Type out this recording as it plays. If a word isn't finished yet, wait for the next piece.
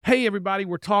Hey, everybody,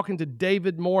 we're talking to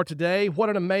David Moore today. What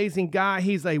an amazing guy.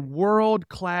 He's a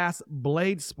world-class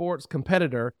blade sports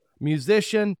competitor,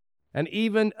 musician, and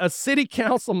even a city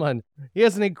councilman. He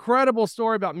has an incredible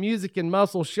story about music in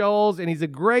Muscle Shoals, and he's a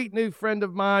great new friend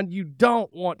of mine. You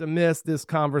don't want to miss this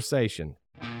conversation.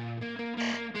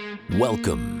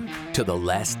 Welcome to The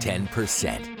Last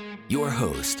 10%. Your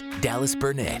host, Dallas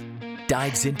Burnett,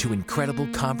 dives into incredible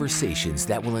conversations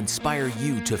that will inspire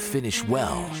you to finish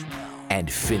well and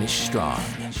finish strong.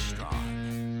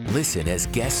 Listen as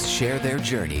guests share their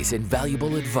journeys and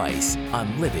valuable advice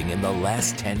on living in the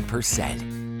last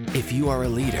 10%. If you are a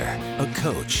leader, a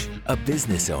coach, a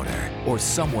business owner, or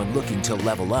someone looking to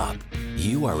level up,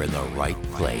 you are in the right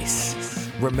place.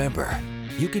 Remember,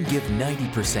 you can give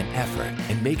 90% effort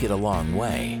and make it a long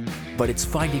way, but it's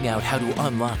finding out how to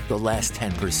unlock the last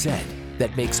 10%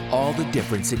 that makes all the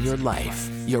difference in your life,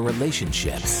 your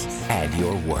relationships, and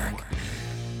your work.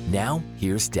 Now,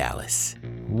 here's Dallas.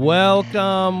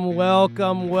 Welcome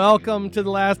to the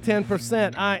last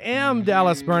 10%. I am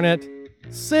Dallas Burnett,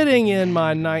 sitting in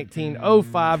my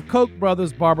 1905 Koch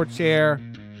brothers barber chair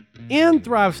in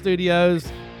Thrive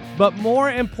Studios. But more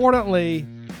importantly,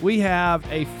 we have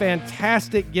a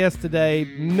fantastic guest today,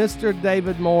 Mr.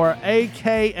 David Moore,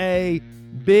 a.k.a.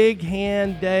 Big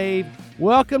Hand Dave.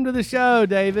 Welcome to the show,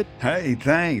 David. Hey,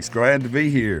 thanks. Glad to be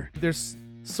here. There's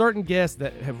certain guests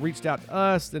that have reached out to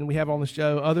us and we have on the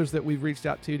show, others that we've reached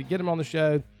out to get them on the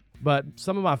show. But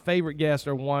some of my favorite guests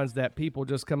are ones that people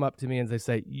just come up to me and they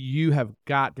say, you have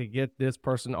got to get this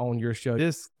person on your show.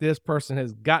 This person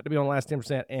has got to be on the last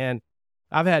 10%. And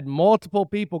I've had multiple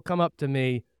people come up to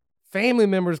me, family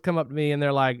members come up to me, and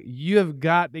they're like, you have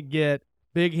got to get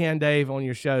Big Hand Dave on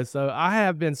your show. So I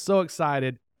have been so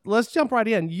excited. Let's jump right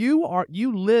in. You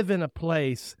live in a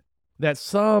place that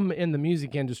some in the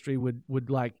music industry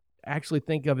would like actually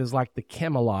think of as like the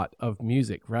Camelot of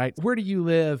music, right? Where do you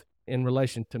live in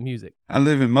relation to music? I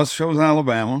live in Muscle Shoals,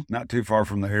 Alabama, not too far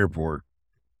from the airport.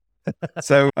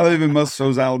 So I live in Muscle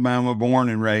Shoals, Alabama, born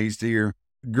and raised here.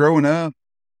 Growing up,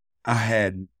 I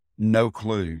had no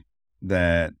clue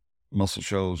that Muscle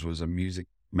Shoals was a music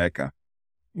mecca.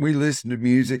 We listened to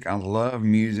music. I love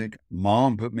music.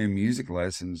 Mom put me in music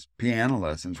lessons, piano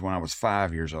lessons when I was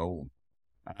 5 years old.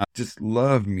 I just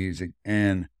love music.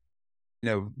 And,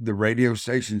 the radio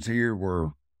stations here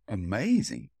were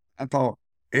amazing. I thought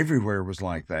everywhere was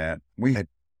like that. We had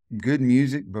good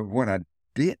music, but what I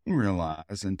didn't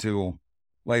realize until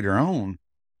later on,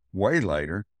 way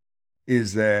later,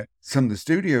 is that some of the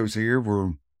studios here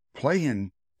were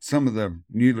playing some of the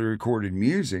newly recorded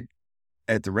music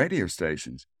at the radio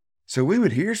stations. So we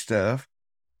would hear stuff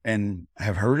and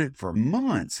have heard it for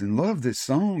months and love this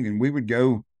song. And we would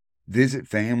go visit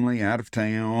family out of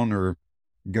town or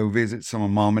go visit some of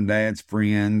mom and dad's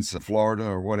friends, Florida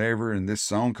or whatever. And this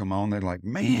song come on. They're like,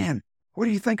 man, what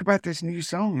do you think about this new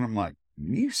song? And I'm like,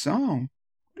 new song?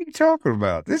 What are you talking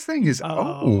about? This thing is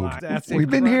old. We've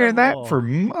been hearing that for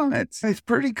months. It's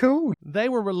pretty cool. They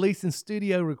were releasing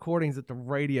studio recordings at the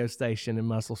radio station in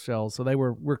Muscle Shoals. So they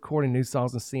were recording new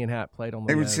songs and seeing how it played on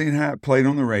the radio. They were seeing how it played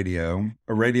on the radio.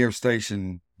 A radio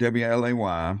station,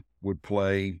 WLAY, would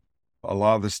play a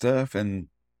lot of the stuff. And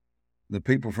the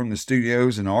people from the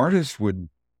studios and artists would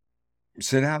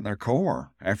sit out in their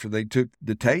car after they took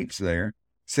the tapes there,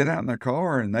 sit out in their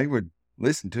car, and they would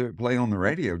listen to it play on the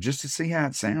radio just to see how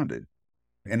it sounded.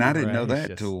 And I didn't know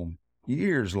that till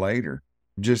years later,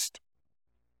 just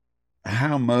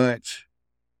how much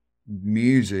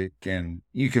music, and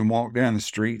you can walk down the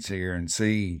streets here and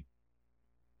see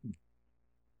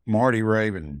Marty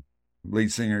Raven,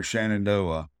 lead singer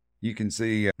Shenandoah. You can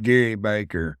see Gary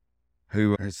Baker,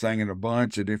 who has sang in a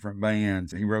bunch of different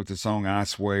bands. He wrote the song I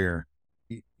Swear.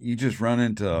 You just run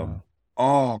into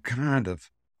all kind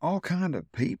of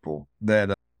people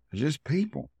that are just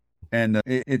people. And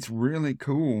it's really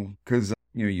cool because,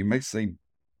 you may see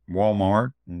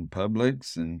Walmart and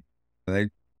Publix, and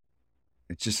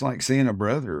it's just like seeing a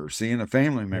brother or seeing a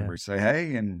family member say,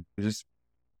 hey, and just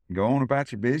go on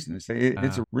about your business.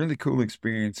 It's a really cool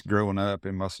experience growing up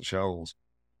in Muscle Shoals.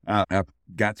 I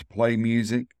got to play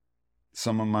music.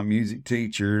 Some of my music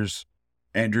teachers,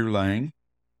 Andrew Lang,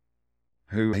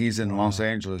 he's in Los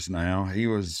Angeles now. He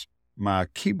was my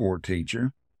keyboard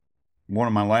teacher, one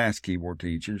of my last keyboard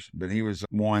teachers, but he was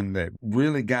one that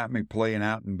really got me playing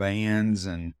out in bands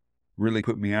and really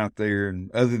put me out there,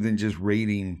 and other than just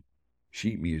reading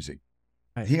sheet music.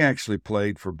 He actually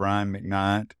played for Brian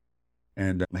McKnight,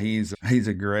 and he's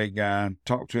a great guy.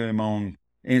 Talk to him on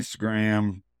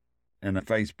Instagram and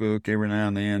Facebook every now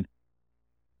and then.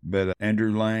 But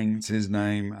Andrew Lang's his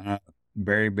name.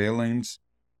 Barry Billings,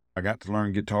 I got to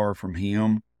learn guitar from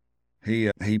him.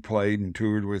 He played and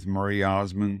toured with Marie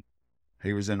Osmond.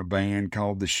 He was in a band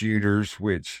called the Shooters,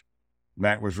 which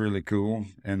that was really cool.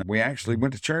 And we actually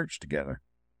went to church together.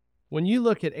 When you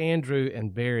look at Andrew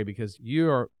and Barry, because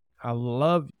I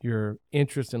love your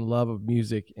interest and love of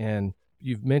music, and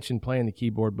you've mentioned playing the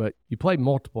keyboard, but you play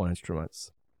multiple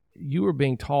instruments. You were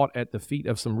being taught at the feet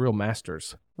of some real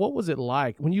masters. What was it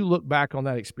like when you look back on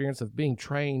that experience of being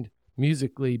trained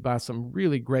musically by some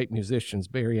really great musicians,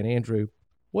 Barry and Andrew?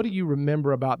 What do you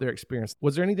remember about their experience?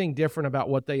 Was there anything different about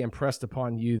what they impressed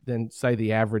upon you than, say,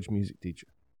 the average music teacher?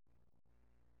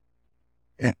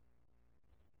 Yeah.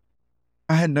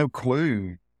 I had no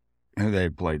clue who they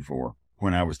had played for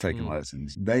when I was taking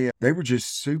lessons. They were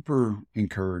just super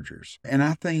encouragers. And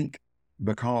I think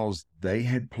because they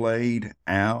had played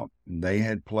out, they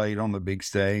had played on the big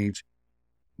stage,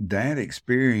 that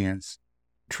experience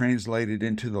translated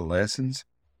into the lessons.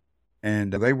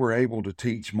 And they were able to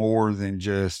teach more than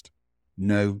just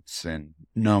notes and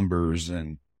numbers.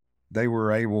 And they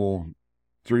were able,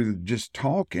 through just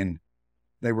talking,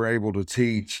 they were able to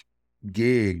teach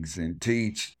gigs and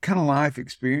teach kind of life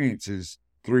experiences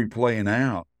through playing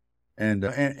out. And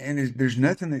there's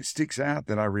nothing that sticks out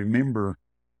that I remember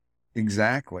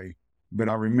exactly, but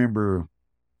I remember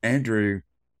Andrew,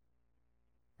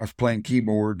 I was playing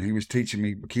keyboard. He was teaching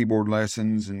me keyboard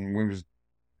lessons and we was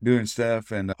doing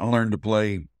stuff, and I learned to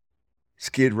play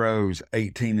Skid Row's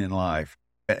 18 in Life.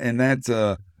 And that's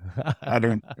I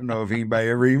don't know if anybody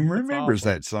ever even remembers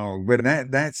that song, but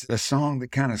that's a song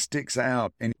that kind of sticks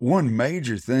out. And one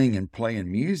major thing in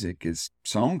playing music is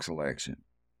song selection.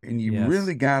 And you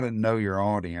really got to know your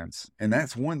audience. And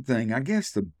that's one thing, I guess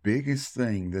the biggest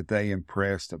thing that they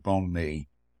impressed upon me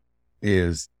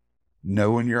is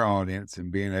knowing your audience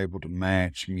and being able to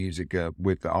match music up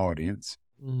with the audience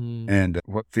and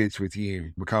what fits with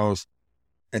you. Because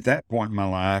at that point in my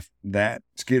life, that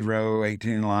Skid Row,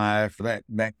 18 in Life,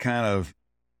 that kind of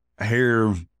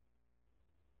hair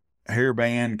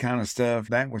band kind of stuff,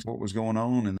 that was what was going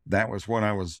on. And that was what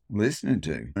I was listening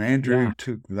to. And Andrew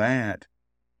took that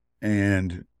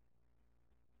and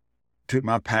took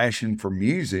my passion for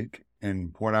music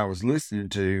and what I was listening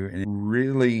to and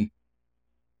really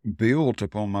built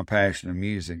upon my passion of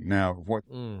music. Now,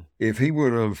 if he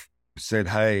would have said,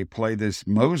 hey, play this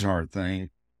Mozart thing,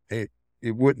 it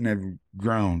wouldn't have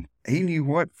grown. He knew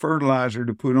what fertilizer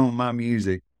to put on my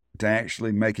music to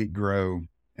actually make it grow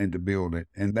and to build it.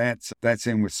 And that's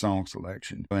in with song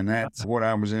selection. And that's what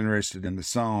I was interested in, the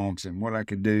songs and what I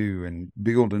could do and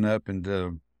building up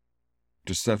into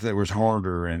stuff that was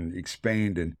harder and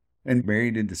expanded. And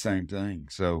Barry did the same thing.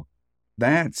 So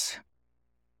that's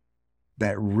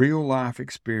that real life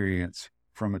experience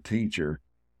from a teacher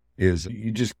is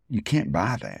you can't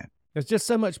buy that. There's just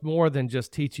so much more than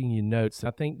just teaching you notes.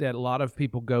 I think that a lot of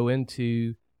people go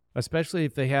into, especially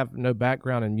if they have no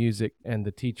background in music and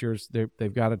the teachers,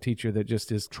 they've got a teacher that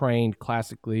just is trained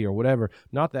classically or whatever.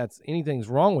 Not that anything's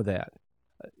wrong with that.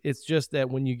 It's just that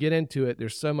when you get into it,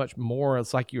 there's so much more.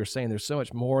 It's like you were saying, there's so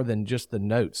much more than just the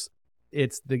notes.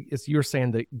 It's you're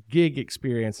saying the gig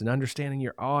experience and understanding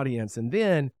your audience. And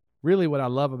then really what I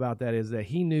love about that is that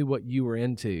he knew what you were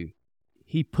into.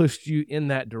 He pushed you in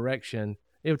that direction.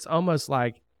 It's almost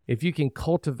like if you can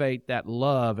cultivate that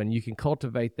love and you can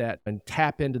cultivate that and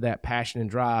tap into that passion and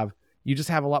drive, you just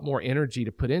have a lot more energy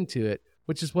to put into it,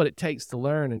 which is what it takes to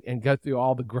learn and go through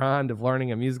all the grind of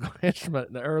learning a musical instrument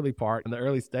in the early part. In the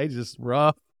early stages, it's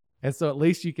rough. And so at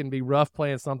least you can be rough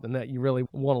playing something that you really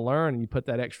want to learn and you put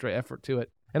that extra effort to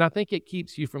it. And I think it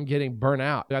keeps you from getting burnt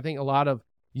out. I think a lot of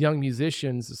young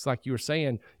musicians, it's like you were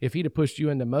saying, if he'd have pushed you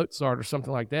into Mozart or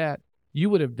something like that, you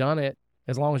would have done it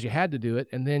as long as you had to do it,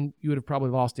 and then you would have probably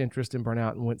lost interest and burnt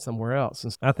out and went somewhere else.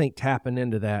 And I think tapping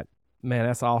into that, man,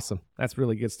 that's awesome. That's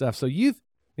really good stuff. So you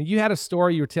had a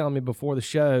story you were telling me before the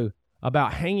show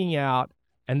about hanging out,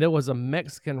 and there was a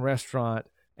Mexican restaurant,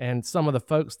 and some of the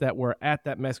folks that were at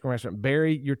that Mexican restaurant,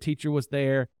 Barry, your teacher, was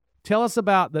there. Tell us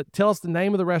the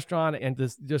name of the restaurant and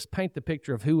just paint the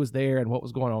picture of who was there and what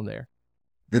was going on there.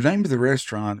 The name of the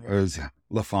restaurant was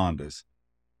La Fonda's,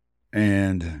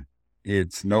 and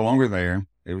it's no longer there.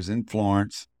 It was in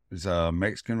Florence. It was a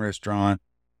Mexican restaurant.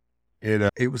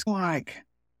 It was like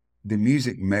the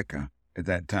music mecca at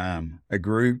that time. A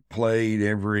group played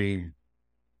every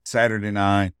Saturday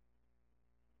night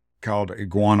called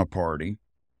Iguana Party.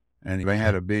 And they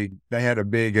had a big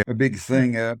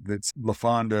thing up that's La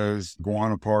Fonda's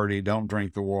Iguana Party, don't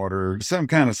drink the water,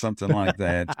 something like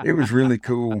that. It was really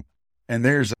cool. And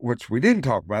there's, which we didn't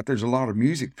talk about, there's a lot of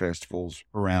music festivals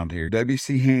around here.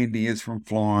 W.C. Handy is from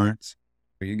Florence.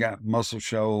 You got Muscle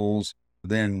Shoals.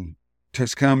 Then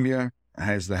Tuscumbia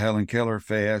has the Helen Keller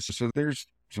Fest. So there's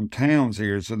some towns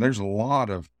here. So there's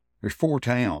 4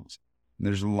 towns.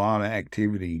 There's a lot of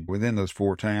activity within those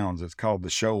 4 towns. It's called the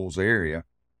Shoals area.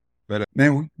 But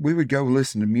man, we would go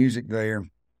listen to music there,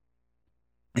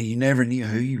 and you never knew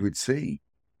who you would see.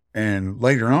 And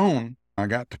later on, I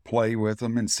got to play with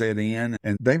them and sit in,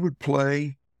 and they would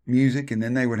play music, and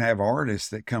then they would have artists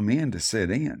that come in to sit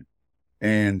in.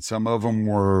 And some of them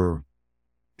were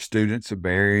students of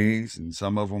Barry's, and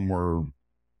some of them were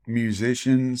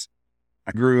musicians.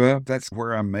 I grew up, that's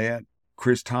where I met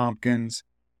Chris Tompkins,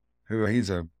 who he's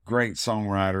a great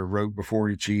songwriter, wrote Before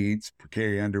He Cheats for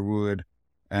Carrie Underwood,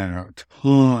 and a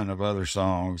ton of other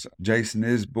songs. Jason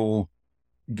Isbell,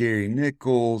 Gary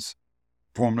Nichols,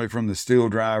 formerly from the Steel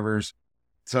Drivers.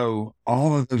 So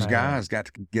all of those guys got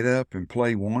to get up and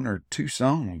play 1 or 2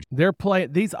 songs. They're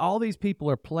playing all these people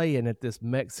are playing at this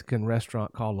Mexican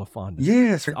restaurant called La Fonda.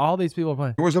 Yes. All these people are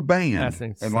playing. There was a band. That's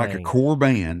insane. And like a core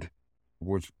band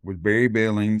was Barry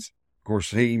Billings. Of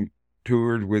course, he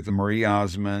toured with Marie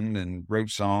Osmond and wrote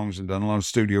songs and done a lot of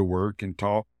studio work and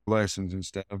taught lessons and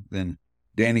stuff. Then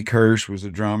Danny Kirsch was a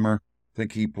drummer. I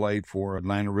think he played for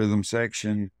Atlanta Rhythm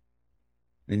Section.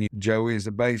 Then Joey is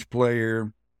the bass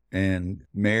player, and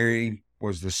Mary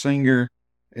was the singer.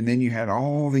 And then you had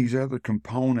all these other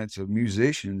components of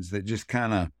musicians that just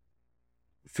kind of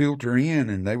filter in,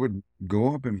 and they would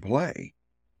go up and play.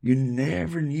 You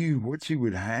never knew what you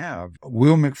would have.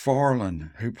 Will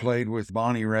McFarland, who played with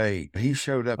Bonnie Raitt, he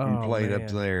showed up and played up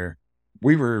there.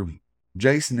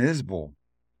 Jason Isbell,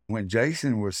 when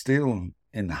Jason was still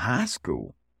in high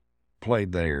school,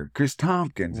 played there. Chris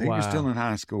Tompkins, he was still in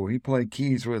high school. He played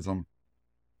keys with them.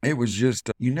 It was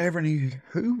just, you never knew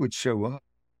who would show up.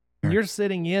 You're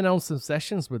sitting in on some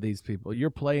sessions with these people. You're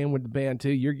playing with the band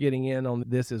too. You're getting in on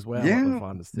this as well.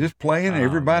 Yeah, just playing.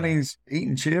 Everybody's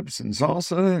eating chips and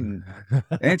salsa and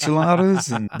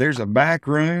enchiladas, and there's a back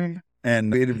room.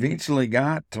 And it eventually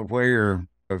got to where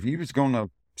if you was going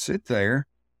to sit there,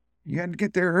 you had to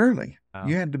get there early.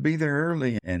 You had to be there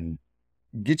early and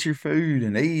get your food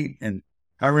and eat. And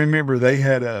I remember they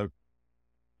had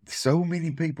so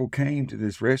many people came to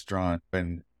this restaurant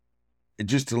and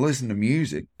just to listen to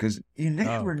music, because you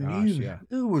never knew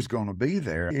who was going to be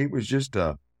there. It was just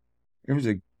it was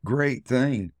a great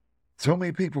thing. So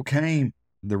many people came.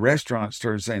 The restaurant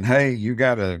started saying, "Hey, you've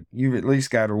at least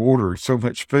got to order so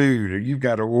much food, or you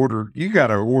got to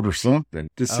order something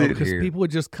to sit here." Because people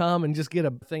would just come and just get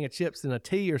a thing of chips and a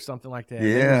tea or something like that.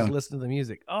 Yeah. Just listen to the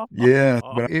music.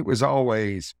 But it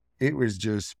was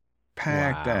just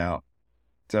packed out.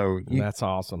 So that's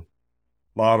awesome.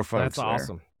 A lot of folks. That's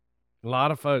awesome. A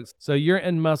lot of folks. So you're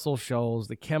in Muscle Shoals,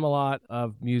 the Camelot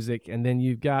of music, and then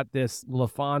you've got this La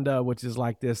Fonda, which is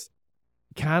like this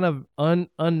kind of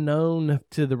unknown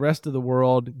to the rest of the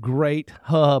world, great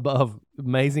hub of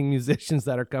amazing musicians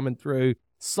that are coming through,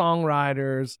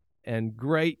 songwriters and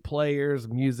great players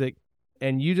of music.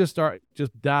 And you just start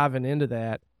diving into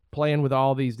that, playing with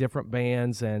all these different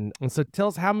bands. And so tell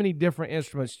us, how many different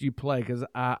instruments do you play? Because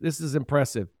this is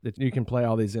impressive that you can play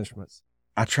all these instruments.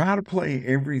 I try to play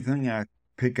everything I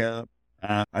pick up.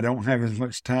 I don't have as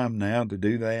much time now to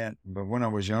do that, but when I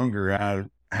was younger, I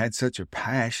had such a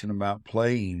passion about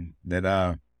playing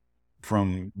that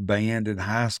from band in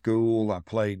high school, I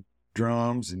played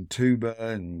drums and tuba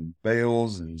and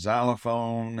bells and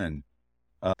xylophone, and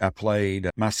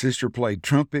my sister played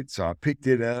trumpet, so I picked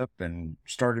it up and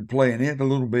started playing it a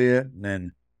little bit, and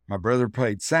then my brother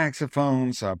played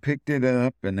saxophone, so I picked it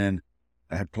up, and then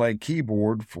I had played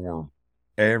keyboard forever.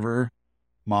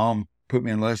 Mom put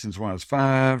me in lessons when I was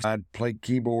 5. I'd played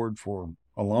keyboard for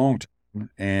a long time,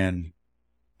 and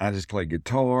I just played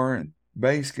guitar and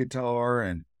bass guitar.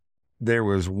 And there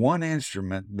was one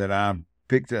instrument that I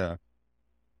picked up,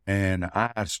 and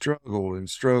I struggled and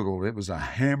struggled. It was a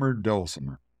hammered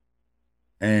dulcimer.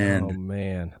 And oh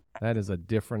man, that is a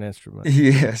different instrument.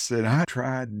 Yes, and I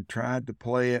tried to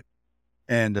play it,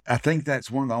 and I think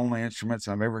that's one of the only instruments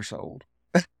I've ever sold.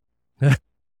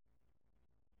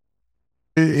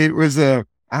 It was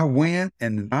I went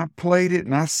and I played it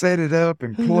and I set it up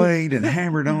and played and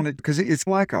hammered on it, because it's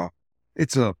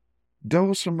a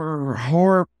dulcimer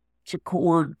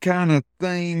harpsichord kind of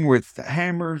thing with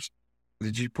hammers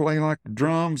that you play like the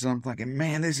drums. I'm thinking,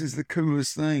 man, this is the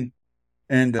coolest thing.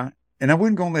 And I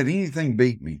wasn't going to let anything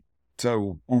beat me.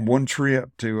 So on one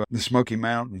trip to the Smoky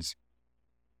Mountains,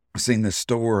 I seen this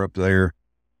store up there,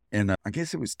 and I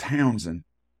guess it was Townsend,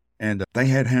 and they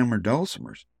had hammered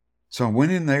dulcimers. So I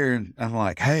went in there and I'm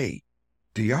like, "Hey,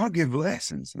 do y'all give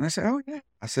lessons?" And I said, "Oh, yeah."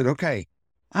 I said, "Okay,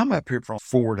 I'm up here for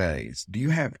 4 days. Do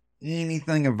you have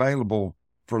anything available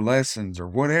for lessons or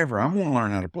whatever? I want to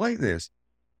learn how to play this."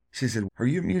 She said, "Are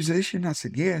you a musician?" I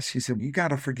said, "Yes." She said, "You got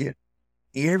to forget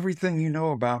everything you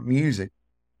know about music.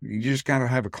 You just got to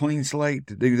have a clean slate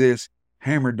to do this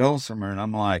hammer dulcimer." And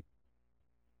I'm like,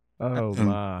 Oh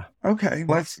my. okay,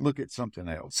 let's look at something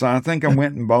else. So I think I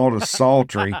went and bought a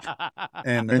psaltery.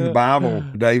 And in the Bible,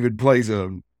 David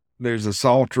there's a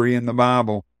psaltery in the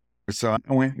Bible. So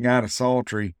I went and got a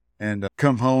psaltery and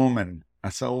come home and I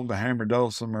sold the hammer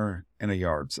dulcimer in a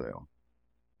yard sale.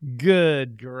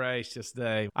 Good gracious,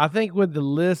 Dave. I think with the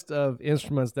list of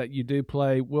instruments that you do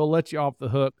play, we'll let you off the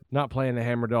hook not playing the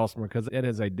hammer dulcimer because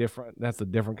that's a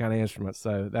different kind of instrument.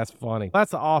 So that's funny.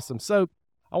 That's awesome. So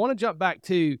I want to jump back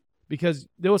to, because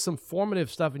there was some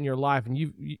formative stuff in your life and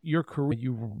your career,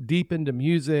 you were deep into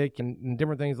music and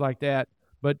different things like that.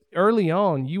 But early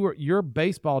on, your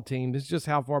baseball team, this is just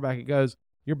how far back it goes,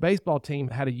 your baseball team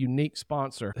had a unique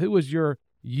sponsor. Who was your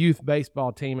youth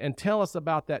baseball team? And tell us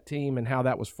about that team and how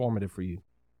that was formative for you.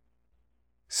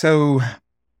 So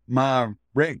my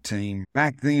rec team,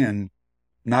 back then,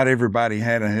 not everybody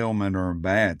had a helmet or a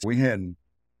bat. We had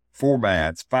 5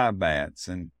 bats,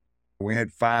 and we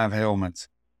had 5 helmets.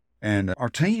 And our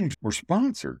teams were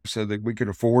sponsored so that we could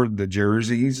afford the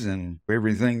jerseys and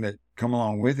everything that come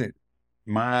along with it.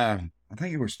 I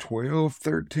think it was 12,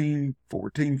 13,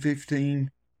 14,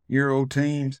 15-year-old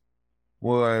teams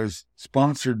was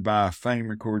sponsored by Fame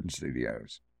Recording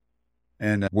Studios.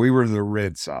 And we were the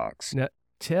Red Sox. Now,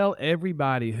 tell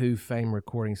everybody who Fame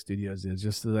Recording Studios is,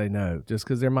 just so they know. Just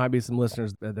because there might be some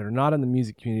listeners that are not in the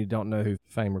music community don't know who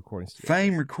Fame Recording Studios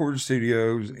Fame Recording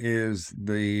Studios is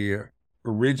the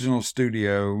original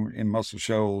studio in Muscle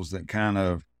Shoals that kind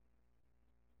of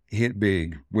hit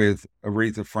big with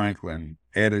Aretha Franklin,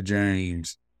 Etta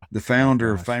James. The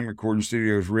founder of Fame Recording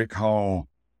Studios, Rick Hall,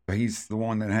 he's the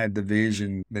one that had the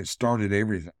vision that started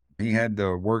everything. He had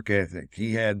the work ethic.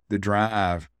 He had the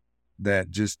drive that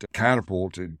just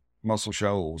catapulted Muscle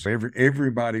Shoals.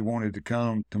 Everybody wanted to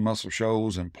come to Muscle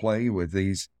Shoals and play with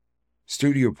these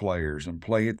studio players and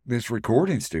play at this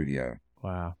recording studio.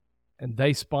 Wow. And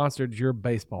they sponsored your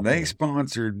baseball team. They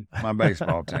sponsored my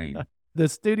baseball team. The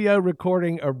studio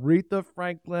recording Aretha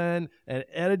Franklin and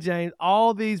Etta James,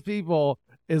 all these people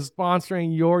is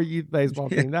sponsoring your youth baseball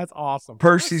team. That's awesome.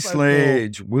 Percy That's so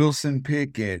Sledge, cool. Wilson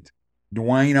Pickett,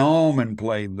 Dwayne Allman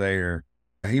played there.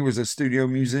 He was a studio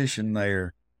musician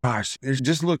there. Gosh,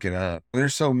 just look it up.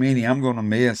 There's so many. I'm going to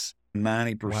miss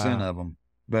 90% of them.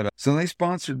 But so they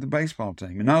sponsored the baseball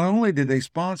team. And not only did they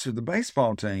sponsor the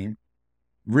baseball team,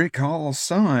 Rick Hall's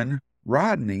son,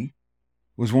 Rodney,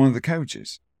 was one of the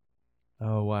coaches.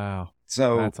 Oh, wow.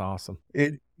 So that's awesome.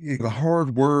 The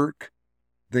hard work,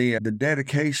 the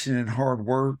dedication and hard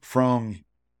work from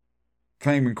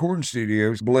Fame Recording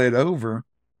Studios bled over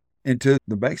into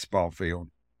the baseball field.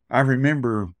 I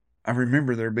remember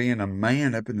there being a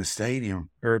man up in the stadium,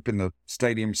 or up in the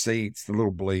stadium seats, the little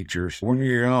bleachers. When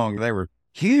you're young, they were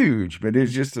huge, but it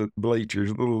was just the bleachers,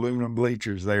 little aluminum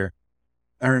bleachers there.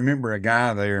 I remember a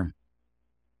guy there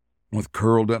with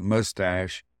curled up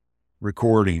mustache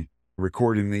recording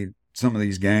some of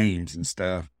these games and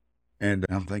stuff. And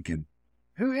I'm thinking,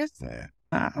 who is that?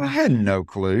 I had no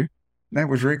clue. That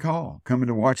was Rick Hall coming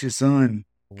to watch his son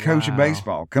coach a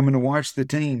baseball, coming to watch the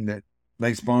team that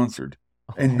they sponsored.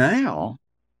 And now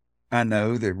I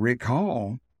know that Rick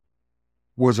Hall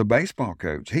was a baseball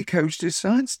coach. He coached his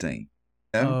son's team.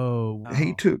 Oh, wow.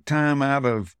 He took time out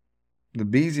of the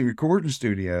busy recording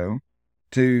studio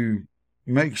to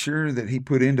make sure that he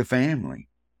put into family,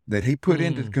 that he put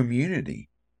into the community,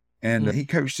 and he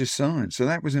coached his son. So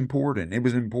that was important. It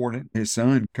was important his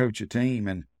son coach a team,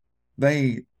 and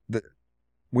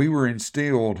we were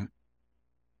instilled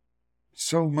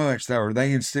so much, or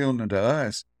they instilled into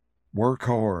us, work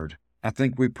hard. I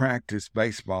think we practiced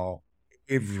baseball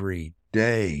every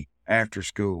day after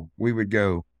school. We would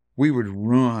go, we would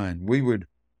run,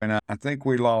 and I think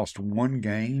we lost one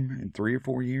game in 3 or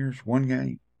 4 years, one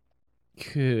game.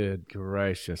 Good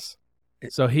gracious.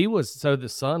 So the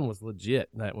son was legit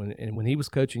that when he was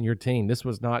coaching your team, this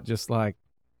was not just like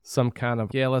some kind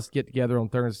of, let's get together on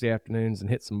Thursday afternoons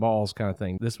and hit some balls kind of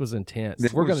thing. This was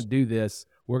intense. We're going to do this.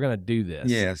 We're going to do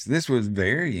this. Yes, this was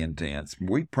very intense.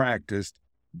 We practiced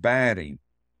batting,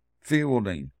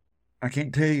 fielding. I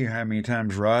can't tell you how many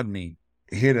times Rodney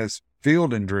hit us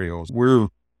fielding drills. We're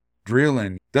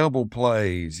drilling double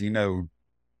plays,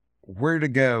 where to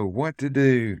go, what to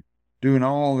do, doing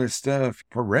all this stuff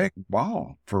for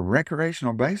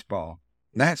recreational baseball.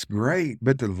 That's great.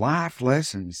 But the life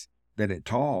lessons that it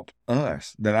taught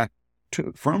us, that I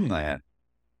took from that,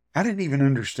 I didn't even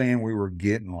understand we were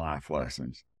getting life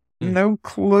lessons. No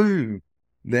clue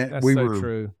that we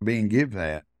were being given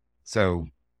that. So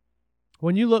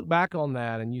When you look back on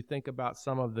that and you think about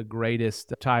some of the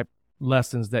greatest type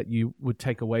lessons that you would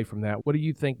take away from that, what do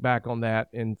you think back on that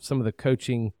and some of the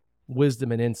coaching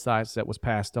wisdom and insights that was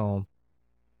passed on?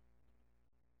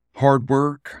 Hard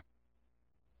work,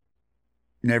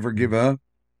 never give up.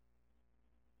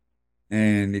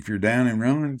 And if you're down in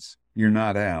runs, you're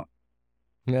not out.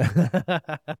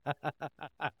 I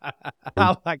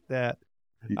like that.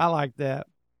 I like that.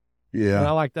 Yeah. And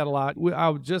I like that a lot. I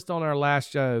was just on our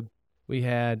last show, we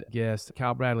had guest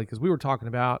Kyle Bradley, because we were talking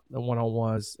about the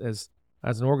one-on-ones as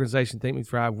an organization, Think Me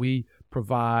Thrive. We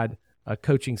provide a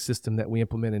coaching system that we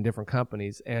implement in different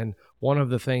companies. And one of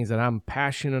the things that I'm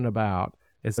passionate about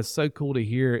is it's so cool to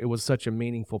hear it was such a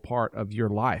meaningful part of your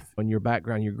life and your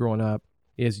background, you're growing up,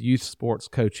 is youth sports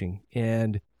coaching.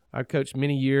 And I coached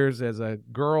many years as a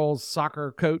girls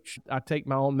soccer coach. I take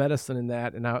my own medicine in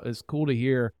that. And it's cool to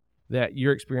hear that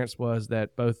your experience was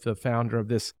that both the founder of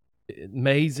this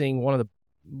amazing, one of the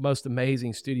most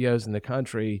amazing studios in the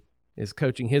country, is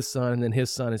coaching his son, and then his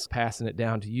son is passing it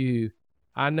down to you.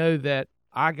 I know that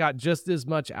I got just as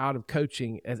much out of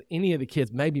coaching as any of the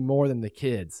kids, maybe more than the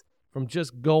kids, from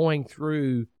just going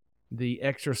through the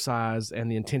exercise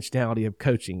and the intentionality of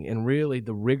coaching and really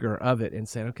the rigor of it and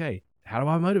saying, okay, how do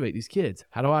I motivate these kids?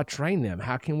 How do I train them?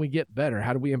 How can we get better?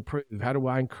 How do we improve? How do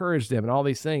I encourage them? And all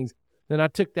these things. Then I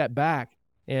took that back,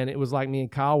 and it was like me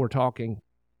and Kyle were talking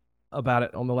about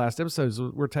it on the last episodes.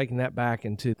 We're taking that back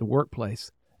into the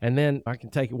workplace. And then I can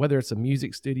take it, whether it's a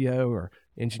music studio or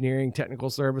engineering, technical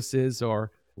services,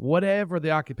 or whatever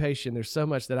the occupation, there's so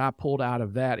much that I pulled out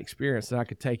of that experience that I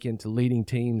could take into leading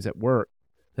teams at work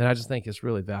that I just think is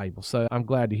really valuable. So I'm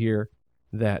glad to hear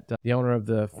that the owner of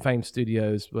the Fame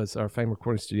Studios Fame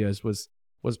Recording Studios was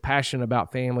passionate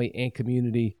about family and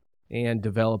community and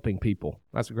developing people.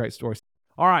 That's a great story.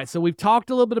 All right, so we've talked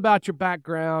a little bit about your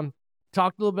background,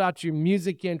 talked a little about your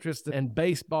music interest and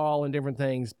baseball and different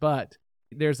things, but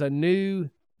there's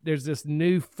this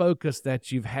new focus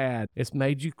that you've had. It's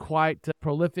made you quite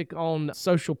prolific on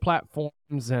social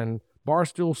platforms and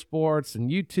Barstool Sports and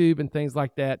YouTube and things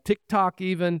like that, TikTok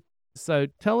even. So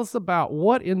tell us about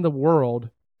what in the world,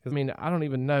 because I mean, I don't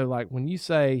even know, like when you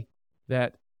say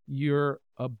that you're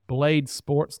a Blade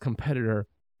Sports competitor,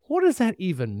 what does that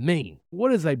even mean?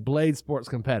 What is a Blade Sports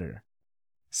competitor?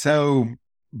 So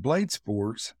Blade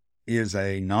Sports is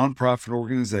a nonprofit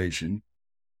organization.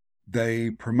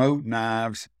 They promote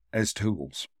knives as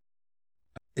tools.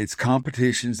 It's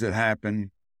competitions that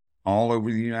happen all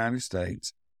over the United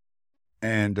States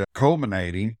and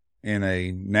culminating in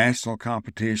a national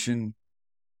competition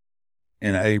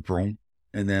in April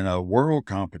and then a world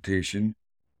competition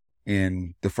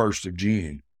in the 1st of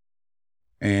June.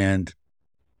 And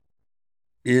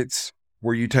it's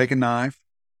where you take a knife,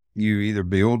 you either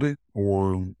build it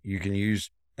or you can use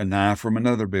a knife from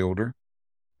another builder.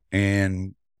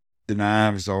 And the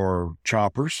knives are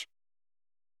choppers.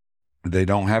 They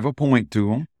don't have a point to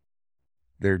them.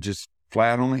 They're just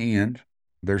flat on the end.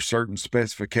 There's certain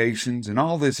specifications, and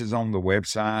all this is on the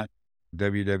website,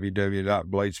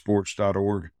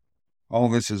 www.bladesports.org. All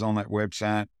this is on that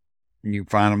website. You can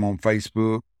find them on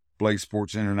Facebook, Blade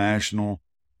Sports International.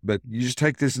 But you just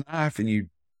take this knife and you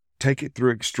take it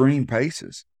through extreme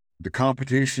paces. The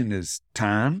competition is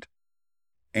timed,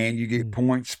 and you get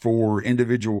points for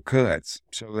individual cuts.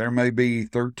 So there may be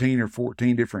 13 or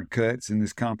 14 different cuts in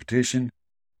this competition,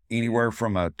 anywhere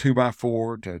from a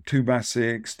 2x4 to a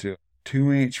 2x6 to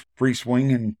 2-inch free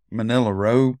swinging manila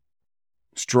rope,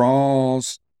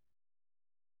 straws,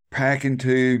 packing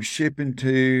tubes, shipping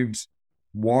tubes,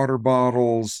 water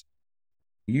bottles,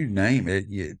 you name it.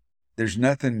 There's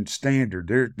nothing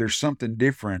standard. There's something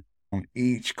different on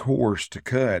each course to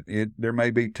cut. There may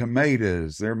be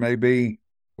tomatoes, there may be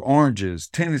oranges,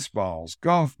 tennis balls,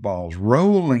 golf balls,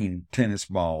 rolling tennis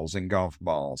balls and golf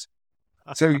balls.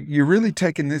 So you're really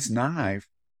taking this knife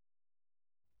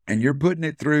and you're putting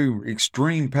it through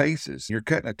extreme paces. You're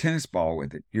cutting a tennis ball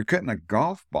with it. You're cutting a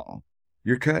golf ball.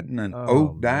 You're cutting an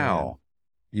oak dowel.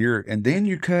 And then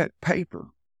you cut paper.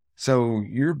 So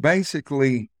you're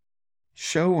basically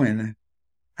showing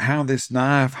how this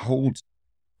knife holds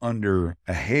under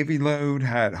a heavy load,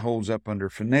 how it holds up under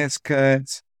finesse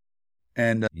cuts,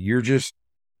 and you're just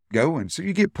going. So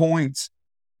you get points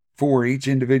for each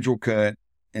individual cut,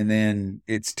 and then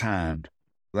it's timed.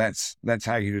 That's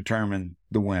how you determine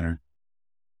the winner.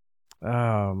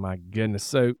 Oh, my goodness.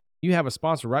 So you have a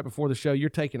sponsor right before the show. You're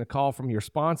taking a call from your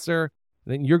sponsor.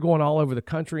 Then you're going all over the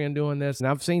country and doing this. And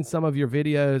I've seen some of your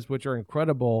videos, which are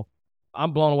incredible.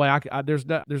 I'm blown away.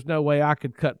 There's no way I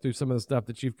could cut through some of the stuff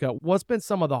that you've cut. What's been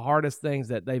some of the hardest things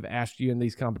that they've asked you in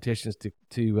these competitions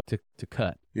to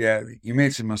cut? Yeah, you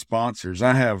mentioned my sponsors.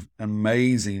 I have an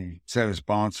amazing set of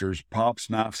sponsors. Pop's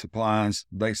Knife Supplies.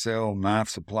 They sell knife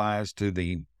supplies to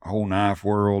the whole knife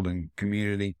world and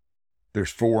community.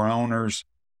 There's 4 owners,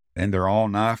 and they're all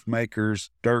knife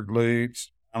makers. Dirk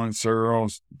Lutz, Alan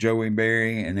Searles, Joey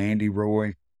Berry, and Andy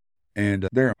Roy. And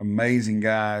they're amazing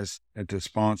guys to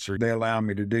sponsor. They allow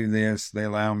me to do this. They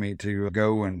allow me to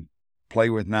go and play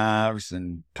with knives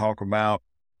and talk about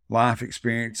life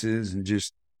experiences and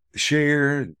just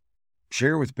share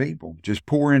with people, just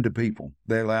pour into people.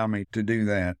 They allow me to do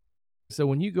that. So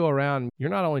when you go around, you're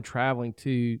not only traveling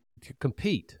to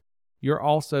compete, you're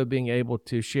also being able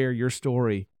to share your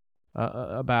story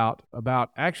about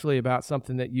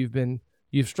something that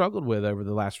you've struggled with over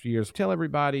the last few years. Tell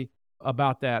everybody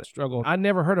about that struggle. I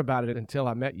never heard about it until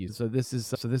I met you. So this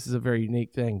is a very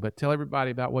unique thing, but tell everybody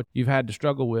about what you've had to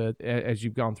struggle with as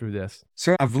you've gone through this.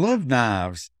 So I've loved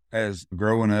knives as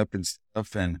growing up and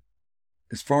stuff. And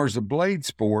as far as the blade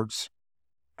sports,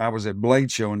 I was at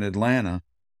Blade Show in Atlanta,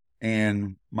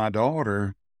 and my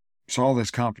daughter saw this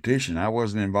competition. I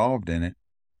wasn't involved in it.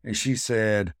 And she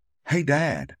said, "Hey,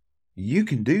 Dad, you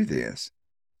can do this."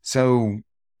 So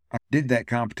I did that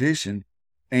competition,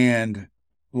 and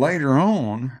later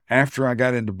on, after I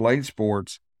got into blade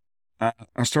sports,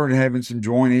 I started having some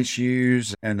joint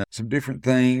issues and some different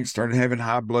things, started having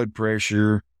high blood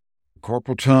pressure,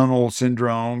 carpal tunnel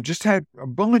syndrome, just had a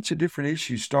bunch of different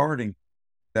issues starting.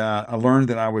 I learned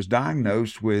that I was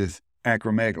diagnosed with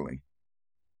acromegaly.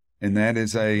 And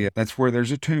that's where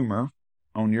there's a tumor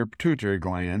on your pituitary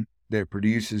gland that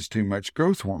produces too much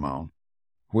growth hormone,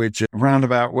 which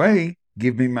roundabout way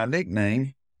give me my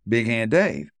nickname, Big Hand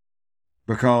Dave.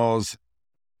 Because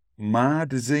my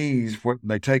disease,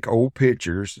 they take old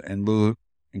pictures and look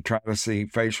and try to see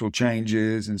facial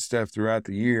changes and stuff throughout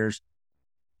the years.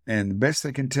 And the best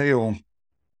they can tell,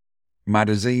 my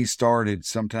disease started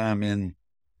sometime in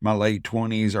my late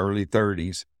 20s, early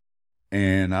 30s.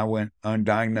 And I went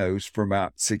undiagnosed for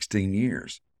about 16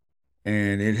 years.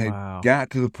 And it had got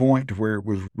to the point to where it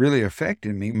was really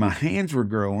affecting me. My hands were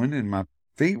growing and my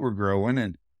feet were growing,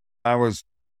 and I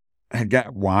had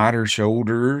got wider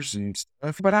shoulders and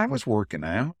stuff, but I was working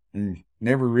out and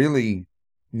never really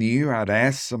knew. I'd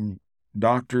asked some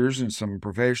doctors and some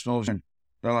professionals, and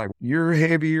they're like, "You're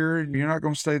heavier and you're not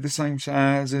going to stay the same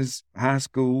size as high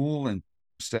school and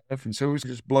stuff." And so it was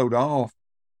just blowed off.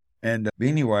 And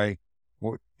anyway,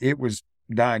 it was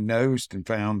diagnosed and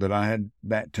found that I had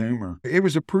that tumor. It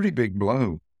was a pretty big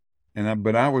blow.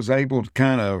 But I was able to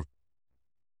kind of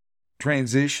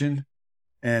transition.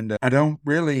 And I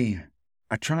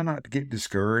try not to get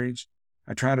discouraged.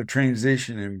 I try to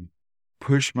transition and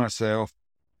push myself.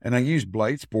 And I use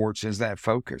blade sports as that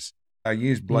focus. I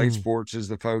use blade sports as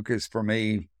the focus for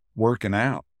me working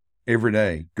out every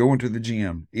day, going to the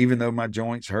gym, even though my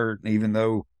joints hurt, and even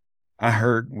though I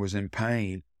hurt and was in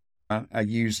pain. I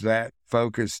use that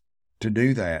focus to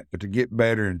do that, but to get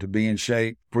better and to be in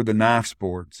shape for the knife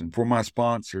sports and for my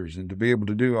sponsors and to be able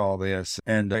to do all this.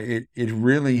 And it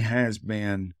really has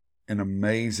been an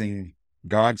amazing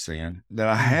godsend that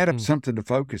I had something to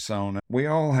focus on. We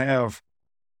all have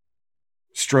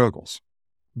struggles,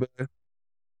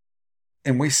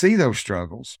 and we see those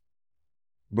struggles,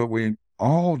 but we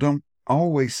all don't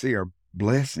always see our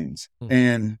blessings.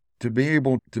 And to be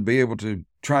able to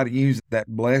try to use that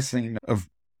blessing of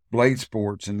blade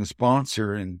sports and the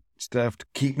sponsor and stuff to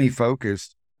keep me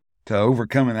focused to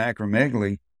overcoming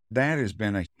acromegaly, that has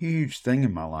been a huge thing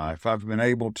in my life. I've been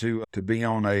able to be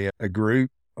on a group,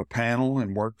 a panel,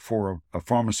 and work for a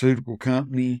pharmaceutical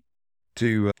company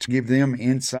to give them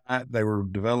insight. They were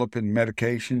developing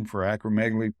medication for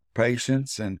acromegaly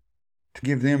patients, and to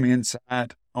give them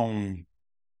insight on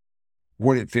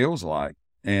what it feels like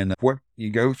and what you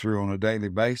go through on a daily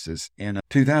basis. In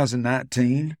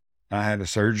 2019, I had a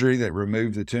surgery that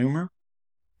removed the tumor,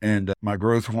 and my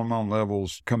growth hormone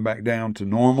levels come back down to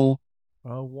normal.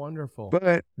 Oh, wonderful.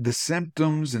 But the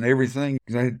symptoms and everything,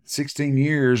 I had 16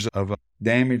 years of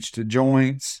damage to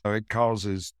joints. It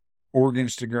causes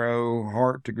organs to grow,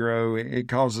 heart to grow. It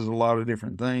causes a lot of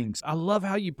different things. I love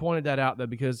how you pointed that out, though,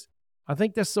 because I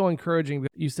think that's so encouraging.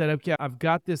 You said, okay, I've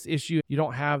got this issue. You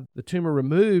don't have the tumor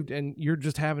removed and you're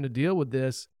just having to deal with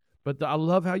this. But I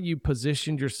love how you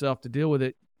positioned yourself to deal with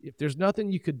it. If there's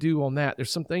nothing you could do on that,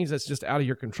 there's some things that's just out of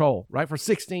your control, right? For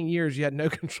 16 years, you had no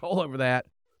control over that.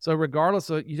 So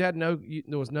regardless of,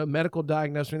 there was no medical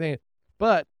diagnosis or anything,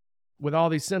 but with all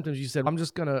these symptoms, you said, I'm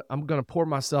going to pour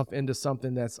myself into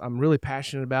something I'm really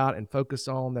passionate about and focus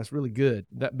on. That's really good.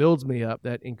 That builds me up,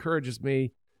 that encourages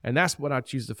me. And that's what I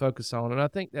choose to focus on. And I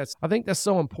think that's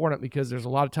so important, because there's a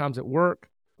lot of times at work,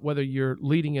 whether you're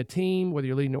leading a team, whether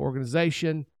you're leading an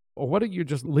organization, or whether you're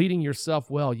just leading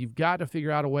yourself well, you've got to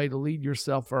figure out a way to lead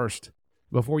yourself first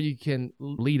before you can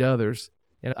lead others.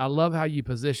 And I love how you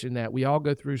position that. We all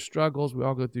go through struggles. We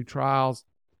all go through trials.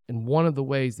 And one of the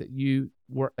ways that you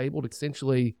were able to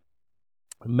essentially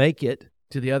make it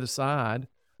to the other side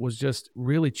was just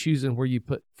really choosing where you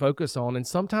put focus on. And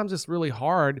sometimes it's really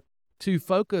hard to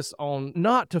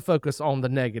not to focus on the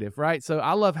negative, right? So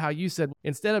I love how you said,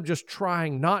 instead of just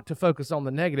trying not to focus on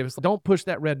the negative, it's don't push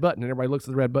that red button. And everybody looks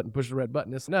at the red button, pushes the red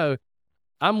button. It's no,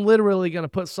 I'm literally going to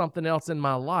put something else in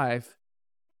my life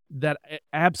that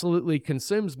absolutely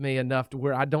consumes me enough to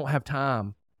where I don't have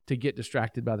time to get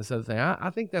distracted by this other thing. I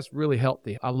think that's really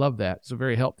healthy. I love that. It's a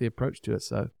very healthy approach to it.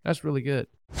 So that's really good.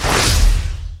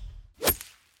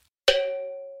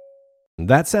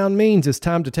 That sound means it's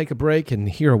time to take a break and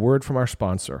hear a word from our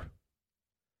sponsor.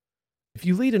 If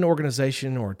you lead an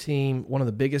organization or a team, one of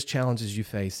the biggest challenges you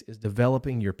face is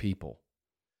developing your people.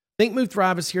 Think Move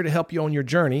Thrive is here to help you on your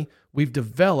journey. We've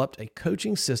developed a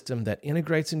coaching system that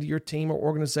integrates into your team or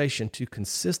organization to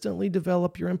consistently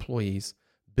develop your employees,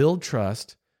 build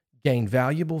trust, gain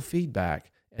valuable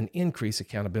feedback, and increase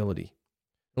accountability.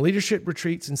 Leadership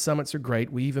retreats and summits are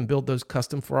great. We even build those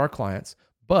custom for our clients,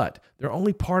 but they're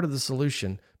only part of the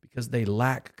solution because they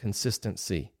lack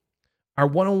consistency. Our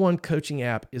one-on-one coaching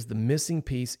app is the missing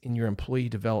piece in your employee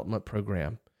development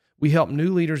program. We help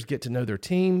new leaders get to know their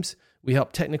teams, we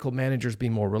help technical managers be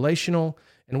more relational,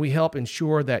 and we help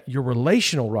ensure that your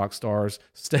relational rock stars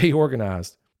stay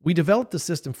organized. We developed the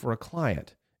system for a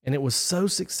client, and it was so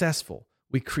successful,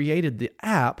 we created the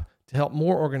app to help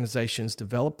more organizations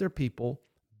develop their people,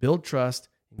 build trust,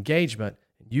 engagement,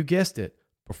 and you guessed it,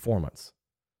 performance.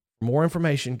 For more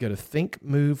information, go to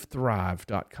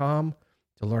thinkmovethrive.com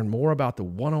to learn more about the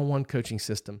one-on-one coaching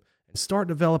system and start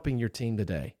developing your team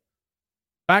today.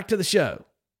 Back to the show.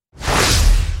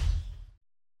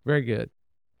 Very good.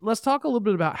 Let's talk a little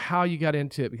bit about how you got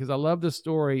into it, because I love the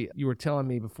story you were telling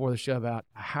me before the show about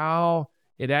how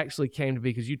it actually came to be,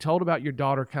 because you told about your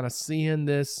daughter kind of seeing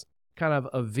this kind of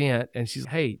event and she's,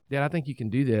 hey, Dad, I think you can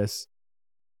do this.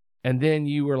 And then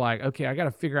you were like, okay, I got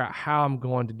to figure out how I'm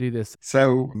going to do this.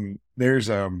 So there's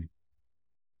a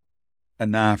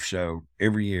knife show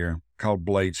every year called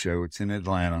Blade Show. It's in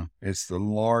Atlanta. It's the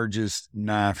largest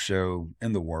knife show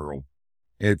in the world.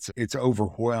 It's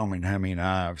overwhelming how many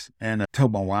knives. And I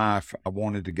told my wife I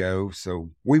wanted to go. So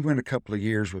we went a couple of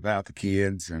years without the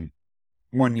kids. And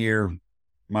one year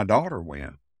my daughter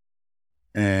went.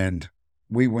 And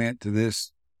we went to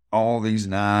all these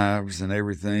knives and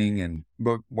everything.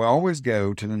 But we always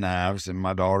go to the knives, and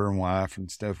my daughter and wife and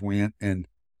stuff went. And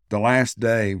the last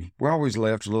day, we always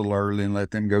left a little early and let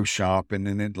them go shopping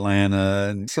in Atlanta.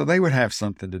 And so they would have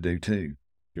something to do too.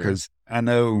 Because I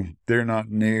know they're not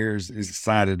near as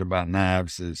excited about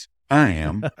knives as I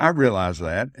am. I realize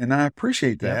that, and I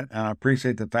appreciate that. And I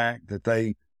appreciate the fact that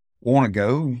they want to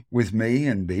go with me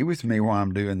and be with me while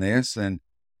I'm doing this. And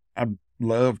I'd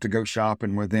love to go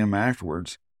shopping with them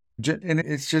afterwards. And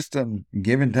it's just a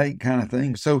give and take kind of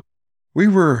thing. So we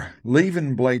were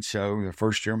leaving Blade Show the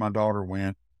first year my daughter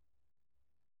went,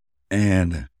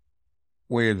 and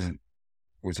we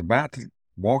was about to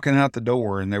walking out the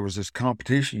door, and there was this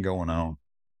competition going on,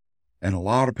 and a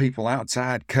lot of people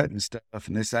outside cutting stuff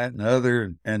and this, that, and the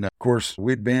other. And of course,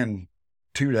 we'd been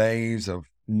 2 days of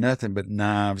nothing but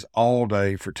knives all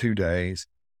day for 2 days.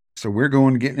 So we're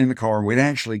getting in the car. We'd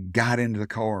actually got into the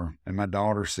car, and my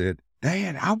daughter said,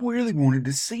 Dad, I really wanted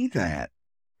to see that,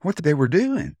 what they were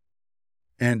doing.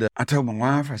 And I told my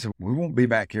wife, I said, we won't be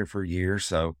back here for a year,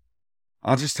 so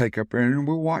I'll just take up there and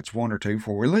we'll watch one or two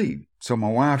before we leave. So my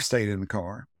wife stayed in the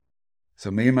car.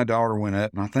 So me and my daughter went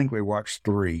up, and I think we watched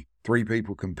three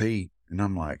people compete. And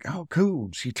I'm like, oh, cool.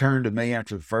 She turned to me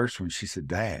after the first one. She said,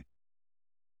 Dad,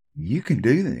 you can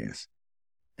do this.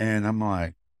 And I'm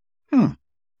like,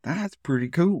 that's pretty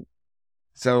cool.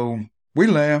 So we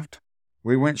left.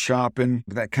 We went shopping.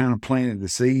 That kind of planted the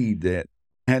seed that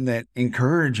had that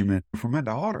encouragement from my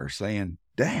daughter saying,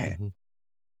 Dad,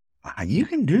 you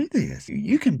can do this.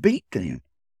 You can beat them.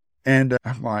 And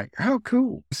I'm like, oh,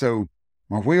 cool. So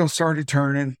my wheels started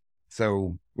turning.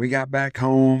 So we got back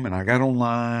home, and I got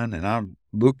online, and I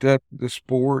looked up the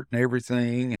sport and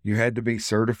everything. You had to be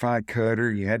certified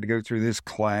cutter. You had to go through this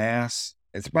class.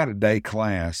 It's about a day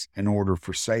class in order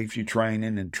for safety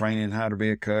training and training how to be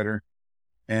a cutter.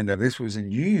 And this was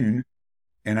in June.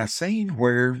 And I seen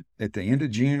where at the end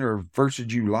of June or 1st of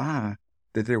July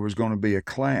that there was going to be a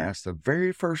class. The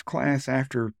very first class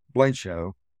after Blade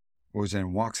Show was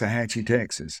in Waxahachie,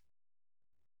 Texas.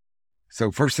 So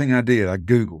first thing I did, I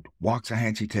Googled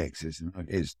Waxahachie, Texas. And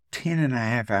it's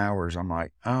 10.5 hours. I'm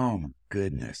like, oh my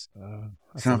goodness.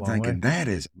 So I'm thinking, that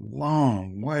is a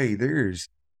long way. There's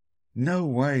no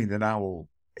way that I will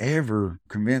ever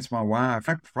convince my wife.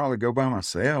 I could probably go by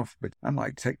myself, but I'd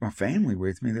like to take my family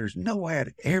with me. There's no way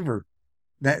I'd ever,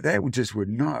 that would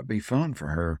not be fun for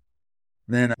her.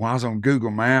 Then while I was on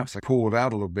Google Maps, I pulled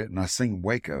out a little bit and I seen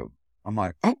Waco. I'm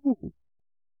like, oh,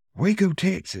 Waco,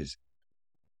 Texas.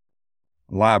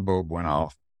 Light bulb went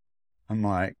off. I'm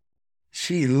like,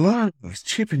 she loves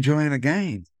Chip and Joanna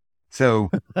Gaines.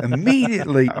 So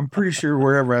immediately, I'm pretty sure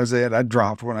wherever I was at, I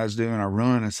dropped what I was doing. I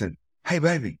run. I said, hey,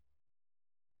 baby,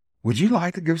 would you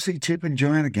like to go see Chip and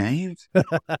Joanna Gaines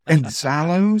and the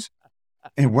Silos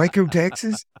in Waco,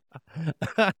 Texas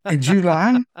in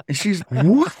July? And she's like,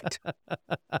 what?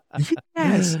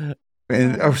 Yes.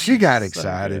 And she got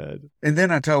excited. So and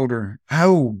then I told her,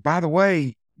 oh, by the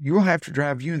way, you'll have to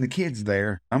drive you and the kids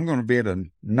there. I'm going to be at a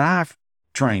knife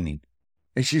training.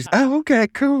 And she's, oh, okay,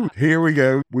 cool. Here we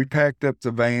go. We packed up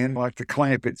the van like the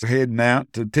Clampetts heading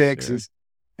out to Texas.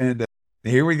 Sure. And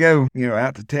here we go,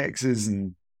 out to Texas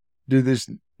and do this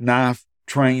knife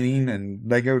training. And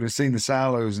they go to see the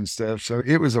Silos and stuff. So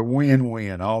it was a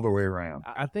win-win all the way around.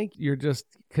 I think you're just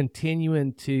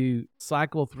continuing to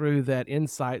cycle through that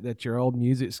insight that your old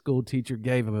music school teacher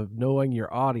gave of knowing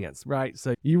your audience, right?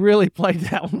 So you really played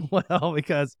that one well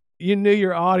because you knew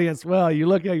your audience well. You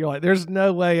look at it, you're like, there's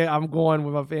no way I'm going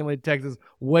with my family to Texas.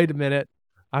 Wait a minute.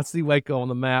 I see Waco on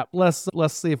the map. Let's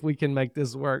see if we can make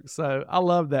this work. So I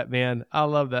love that, man. I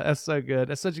love that. That's so good.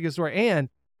 That's such a good story. And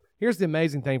here's the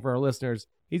amazing thing for our listeners.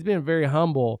 He's been very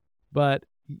humble, but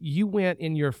you went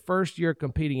in your first year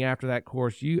competing after that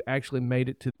course. You actually made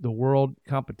it to the world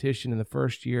competition in the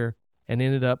first year and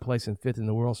ended up placing 5th in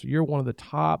the world. So you're one of the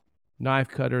top knife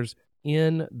cutters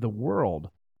in the world.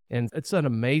 And it's an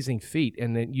amazing feat.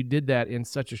 And then you did that in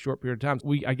such a short period of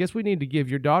time. I guess we need to give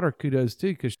your daughter kudos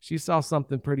too, because she saw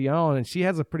something pretty on and she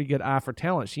has a pretty good eye for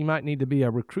talent. She might need to be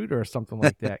a recruiter or something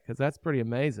like that, because that's pretty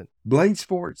amazing. Blade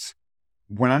sports.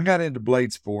 When I got into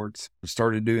blade sports,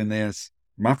 started doing this,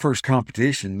 my first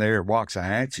competition there at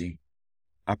Waxahachie,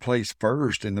 I placed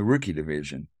first in the rookie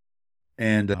division.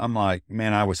 And I'm like,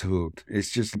 man, I was hooked.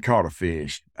 It's just caught a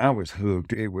fish. I was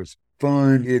hooked. It was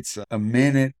fun. It's a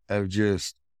minute of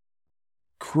just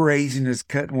craziness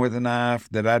cutting with a knife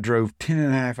that I drove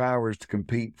 10.5 hours to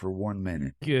compete for 1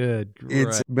 minute. Good.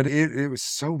 Great. But it was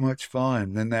so much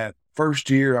fun. Then that first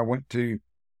year I went to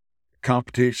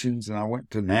competitions and I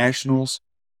went to nationals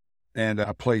and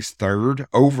I placed 3rd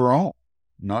overall,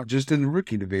 not just in the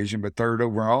rookie division, but 3rd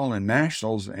overall in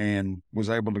nationals, and was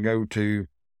able to go to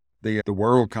the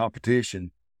world competition.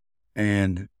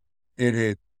 And it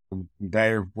had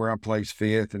there where I placed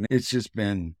 5th. And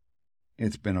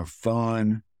it's been a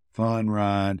fun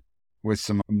ride with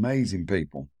some amazing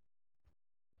people.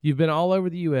 You've been all over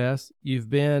the U.S. You've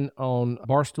been on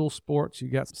Barstool Sports. You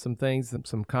got some things,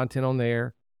 some content on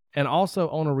there, and also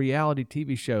on a reality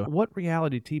TV show. What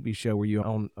reality TV show were you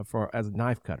on as a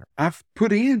knife cutter? I've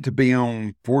put in to be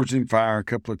on Forged in Fire a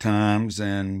couple of times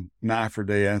and Knife or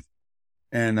Death.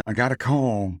 And I got a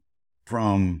call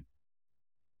from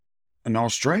an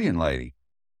Australian lady.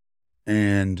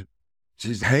 And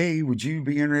she said, hey, would you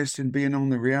be interested in being on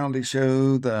the reality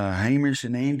show, the Hamish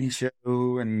and Andy show?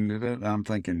 And I'm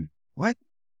thinking, what?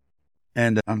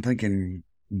 And I'm thinking,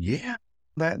 yeah,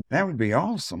 that would be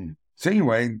awesome. So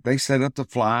anyway, they set up the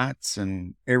flights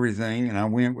and everything, and I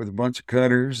went with a bunch of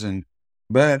cutters,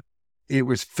 but it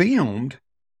was filmed.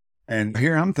 And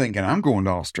here I'm thinking, I'm going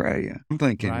to Australia. I'm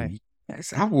thinking, right.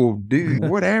 Yes, I will do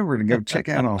whatever to go check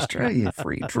out Australia,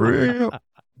 free trip.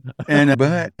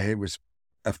 But it was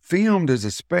filmed as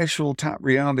a special type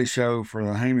reality show for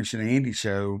the Hamish and Andy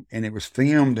show, and it was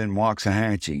filmed in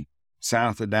Waxahachie,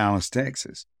 south of Dallas,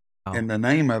 Texas. Oh. And the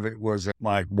name of it was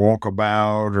like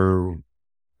Walkabout or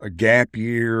a Gap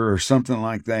Year or something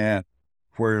like that,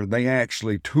 where they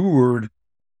actually toured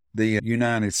the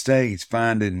United States,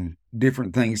 finding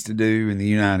different things to do in the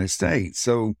United States.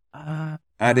 So I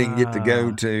didn't get to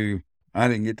go to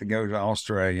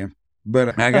Australia,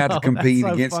 but I got to compete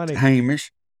against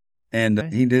Hamish.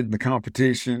 And he did the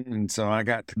competition, and so I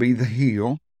got to be the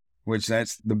heel, which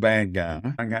that's the bad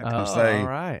guy. I got to say,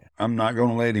 right. I'm not going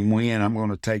to let him win. I'm going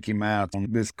to take him out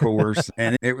on this course.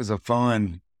 And it was a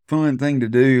fun thing to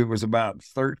do. It was about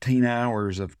 13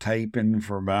 hours of taping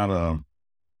for about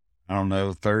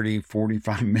 30,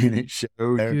 45-minute show.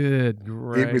 Good,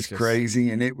 It was crazy,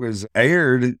 and it was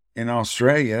aired in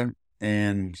Australia,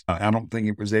 and I don't think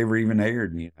it was ever even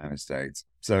aired in the United States.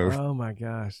 So, oh my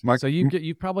gosh! So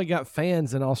you've probably got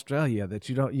fans in Australia that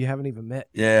you haven't even met.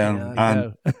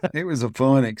 Yeah, it was a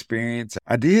fun experience.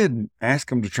 I did ask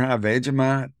them to try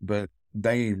Vegemite, but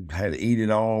they had to eat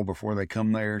it all before they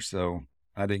come there, so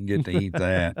I didn't get to eat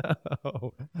that.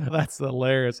 Oh, that's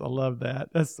hilarious. I love that.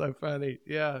 That's so funny.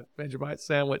 Yeah, Vegemite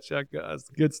sandwich. That's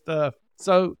good stuff.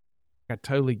 So I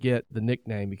totally get the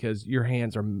nickname because your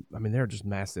hands are, I mean, they're just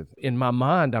massive. In my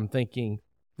mind, I'm thinking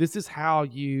this is how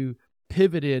you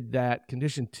pivoted that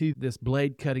condition to this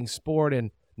blade cutting sport.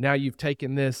 And now you've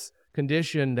taken this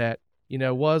condition that,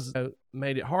 was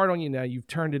made it hard on you. Now you've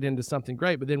turned it into something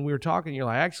great. But then we were talking, you're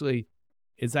like,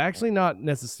 it's actually not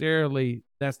necessarily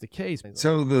that's the case.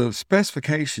 So the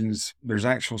specifications, there's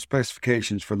actual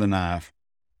specifications for the knife.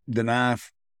 The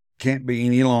knife can't be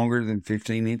any longer than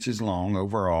 15 inches long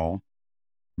overall,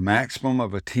 maximum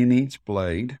of a 10-inch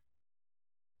blade,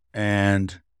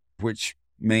 and which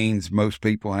means most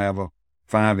people have a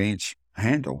 5-inch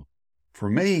handle. For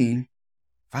me,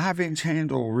 5-inch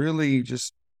handle really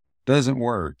just doesn't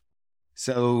work.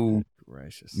 So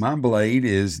my blade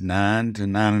is 9 to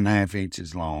 9.5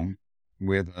 inches long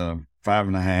with a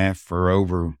 5.5 or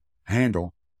over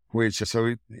handle,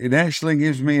 so it actually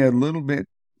gives me a little bit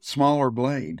smaller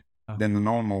blade than the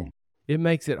normal. It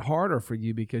makes it harder for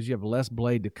you because you have less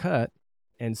blade to cut,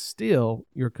 and still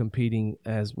you're competing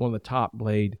as one of the top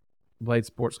blade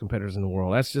sports competitors in the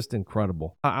world. That's just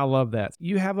incredible. I love that.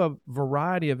 You have a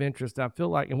variety of interests, I feel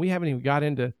like, and we haven't even got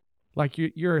into, like,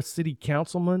 you're a city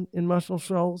councilman in Muscle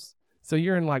Shoals. So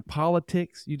you're in like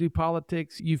politics, you do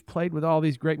politics, you've played with all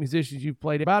these great musicians, you've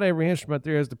played about every instrument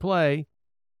there is to play,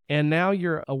 and now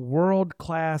you're a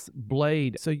world-class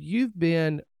blade. So you've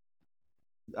been,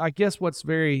 I guess what's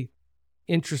very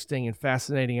interesting and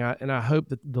fascinating, and I hope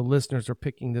that the listeners are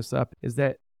picking this up, is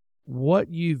that what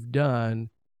you've done,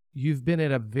 you've been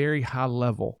at a very high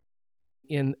level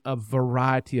in a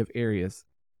variety of areas.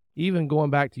 Even going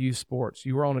back to youth sports,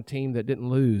 you were on a team that didn't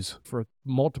lose for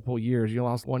multiple years. You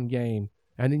lost one game.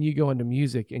 And then you go into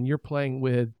music and you're playing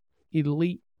with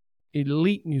elite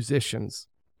musicians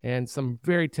and some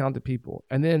very talented people.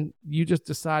 And then you just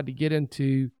decide to get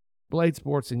into blade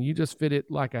sports and you just fit it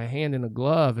like a hand in a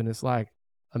glove. And it's like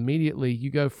immediately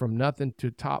you go from nothing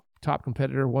to top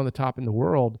competitor, one of the top in the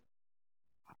world.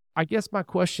 I guess my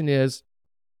question is,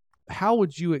 how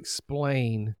would you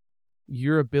explain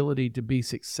your ability to be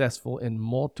successful in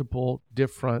multiple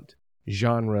different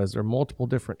genres or multiple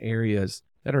different areas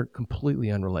that are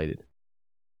completely unrelated?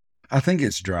 I think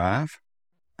it's drive.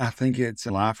 I think it's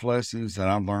life lessons that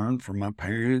I learned from my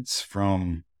parents,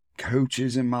 from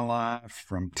coaches in my life,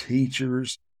 from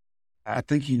teachers. I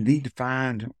think you need to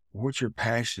find what you're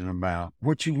passionate about,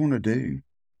 what you want to do.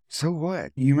 So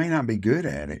what? You may not be good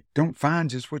at it. Don't find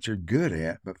just what you're good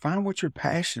at, but find what you're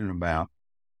passionate about,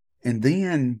 and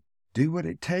then do what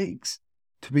it takes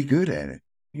to be good at it.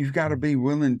 You've got to be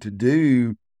willing to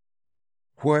do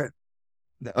what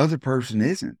the other person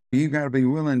isn't. You've got to be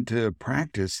willing to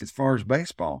practice as far as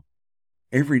baseball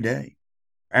every day,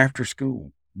 after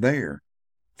school, there.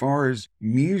 As far as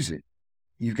music,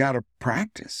 you've got to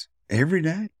practice every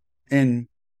day and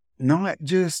not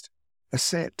just a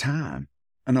set time.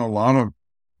 I know a lot of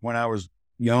when I was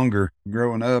younger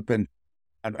growing up, and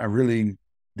I really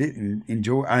didn't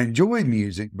enjoy, I enjoyed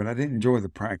music, but I didn't enjoy the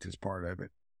practice part of it.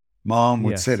 Mom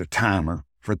would set a timer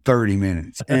for 30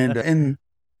 minutes and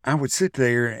I would sit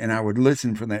there and I would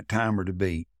listen for that timer to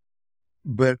beat.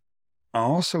 But I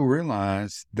also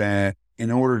realized that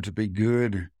in order to be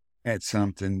good at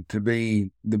something, to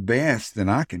be the best that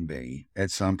I can be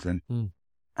at something,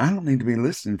 I don't need to be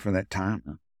listening for that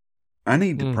timer. I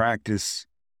need to practice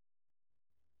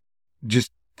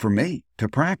just for me to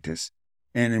practice.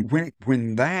 And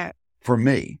when that, for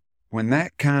me, when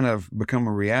that kind of become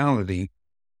a reality,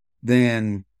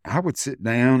 then I would sit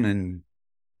down and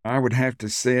I would have to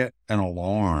set an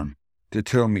alarm to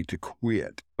tell me to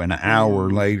quit. An hour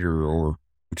later or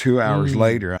 2 hours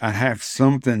later, I have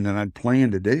something that I'd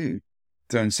planned to do.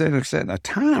 So instead of setting a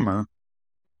timer,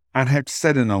 I'd have to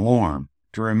set an alarm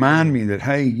to remind me that,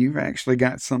 hey, you've actually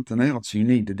got something else you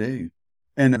need to do.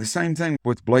 And the same thing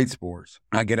with blade sports.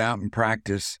 I get out and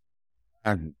practice.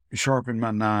 I sharpen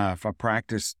my knife. I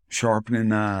practice sharpening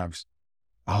knives,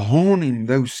 honing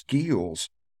those skills.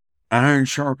 Iron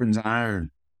sharpens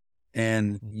iron,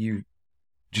 and you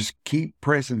just keep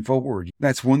pressing forward.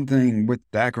 That's one thing with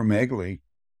acromegaly.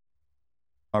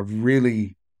 I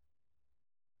really,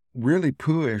 really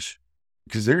push,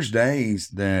 because there's days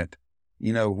that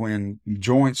when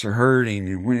joints are hurting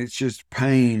and when it's just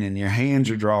pain and your hands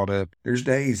are drawn up. There's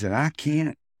days that I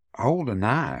can't hold a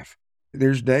knife.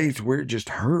 There's days where it just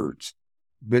hurts,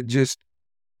 but just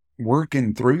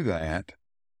working through that.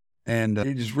 And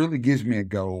it just really gives me a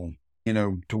goal,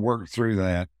 to work through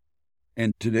that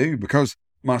and to do, because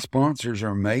my sponsors are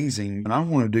amazing and I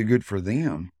want to do good for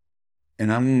them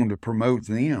and I want to promote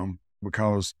them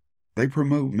because they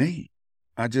promote me.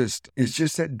 It's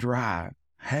just that drive,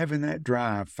 having that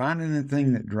drive, finding the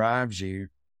thing that drives you,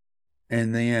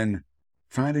 and then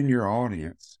finding your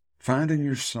audience, finding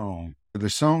your song, the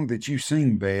song that you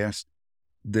sing best,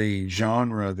 the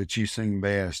genre that you sing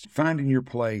best, finding your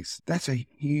place. That's a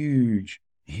huge,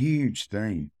 huge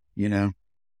thing,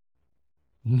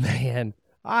 Man,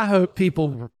 I hope people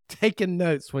were taking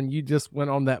notes when you just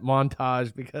went on that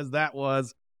montage, because that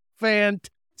was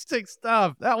fantastic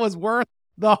stuff. That was worth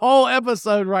the whole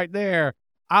episode right there.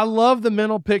 I love the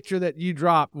mental picture that you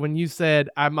dropped when you said,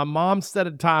 my mom set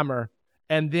a timer,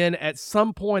 and then at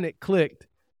some point it clicked,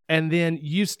 and then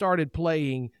you started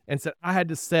playing and said, I had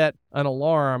to set an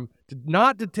alarm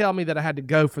not to tell me that I had to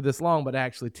go for this long, but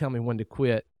actually tell me when to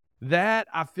quit. That,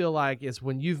 I feel like, is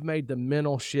when you've made the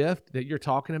mental shift that you're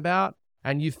talking about,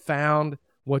 and you found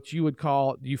what you would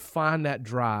call, you find that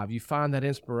drive, you find that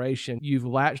inspiration, you've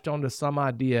latched onto some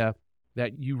idea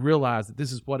that you realize that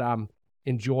this is what I'm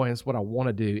enjoying, it's what I want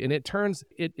to do. And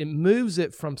it moves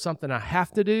it from something I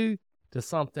have to do to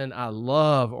something I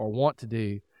love or want to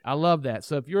do. I love that.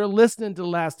 So if you're listening to the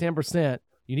last 10%,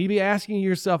 you need to be asking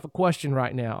yourself a question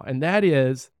right now. And that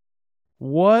is,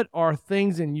 what are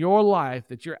things in your life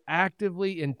that you're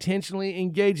actively, intentionally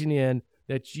engaging in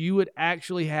that you would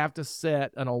actually have to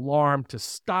set an alarm to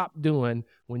stop doing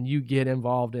when you get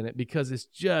involved in it? Because it's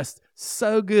just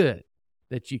so good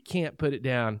that you can't put it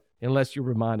down unless you're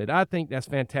reminded. I think that's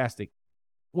fantastic.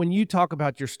 When you talk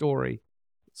about your story,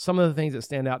 some of the things that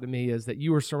stand out to me is that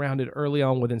you were surrounded early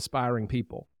on with inspiring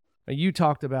people. And you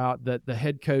talked about the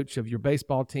head coach of your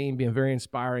baseball team being very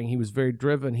inspiring. He was very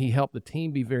driven. He helped the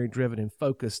team be very driven and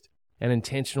focused and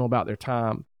intentional about their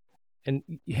time. And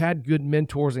you had good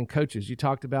mentors and coaches. You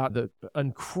talked about the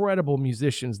incredible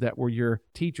musicians that were your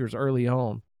teachers early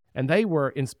on. And they were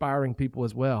inspiring people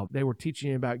as well. They were teaching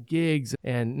you about gigs,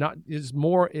 and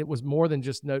it was more than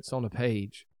just notes on a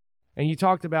page. And you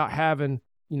talked about having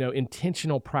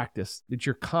intentional practice that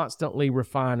you're constantly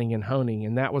refining and honing.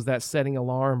 And that was that setting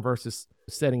alarm versus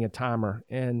setting a timer.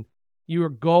 And you were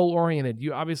goal-oriented.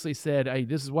 You obviously said, hey,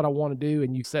 this is what I want to do.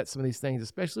 And you set some of these things,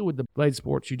 especially with the blade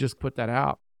sports, you just put that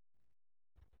out.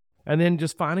 And then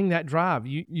just finding that drive.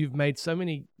 You've made so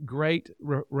many great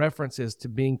references to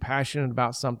being passionate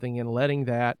about something and letting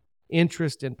that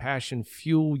interest and passion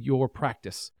fuel your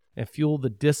practice and fuel the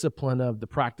discipline of the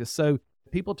practice. So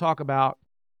people talk about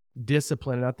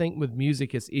discipline, and I think with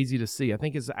music it's easy to see. I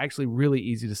think it's actually really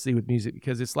easy to see with music,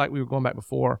 because it's like we were going back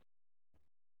before.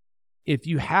 If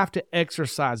you have to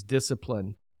exercise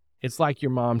discipline, it's like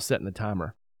your mom setting the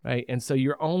timer, right? And so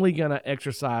you're only going to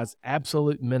exercise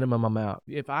absolute minimum amount.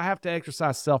 If I have to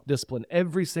exercise self-discipline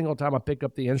every single time I pick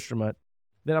up the instrument,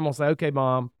 then I'm going to say, okay,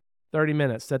 Mom, 30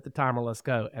 minutes, set the timer, let's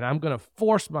go. And I'm going to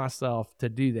force myself to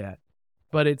do that.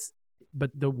 But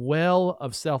the well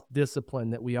of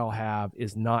self-discipline that we all have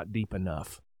is not deep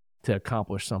enough to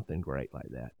accomplish something great like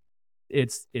that.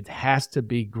 It has to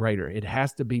be greater. It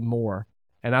has to be more.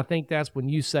 And I think that's when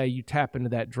you say you tap into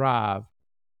that drive.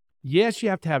 Yes, you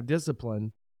have to have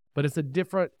discipline, but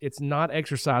it's not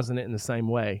exercising it in the same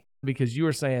way, because you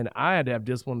were saying I had to have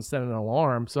discipline to set an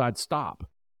alarm so I'd stop.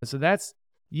 So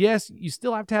yes, you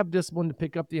still have to have discipline to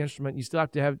pick up the instrument. You still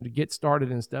have to get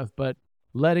started and stuff, but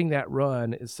letting that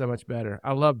run is so much better.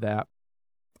 I love that.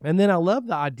 And then I love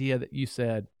the idea that you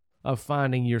said of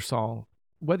finding your song.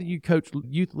 Whether you coach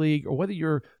youth league or whether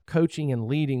you're coaching and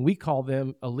leading, we call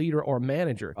them a leader or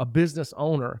manager, a business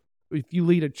owner. If you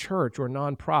lead a church or a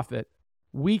nonprofit,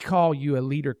 we call you a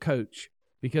leader coach,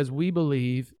 because we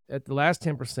believe at the last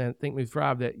 10%, Think Move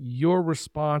Thrive, that you are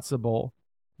responsible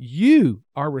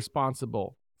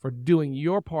for doing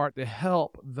your part to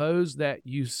help those that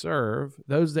you serve,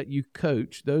 those that you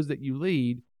coach, those that you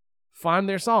lead, find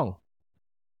their song.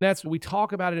 That's what we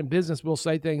talk about it in business. We'll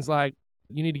say things like,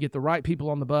 you need to get the right people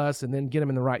on the bus and then get them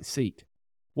in the right seat.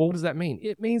 Well, what does that mean?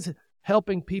 It means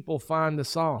helping people find the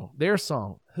song, their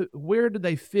song. Where do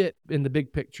they fit in the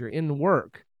big picture, in the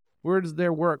work? Where does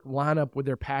their work line up with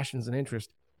their passions and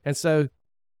interests? And so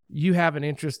you have an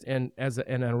interest and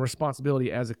a responsibility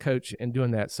as a coach in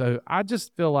doing that. So I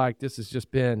just feel like this has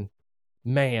been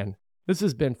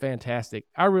fantastic.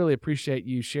 I really appreciate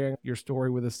you sharing your story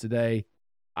with us today.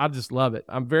 I just love it.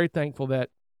 I'm very thankful that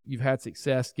you've had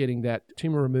success getting that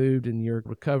tumor removed and you're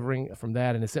recovering from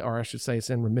that, and or I should say it's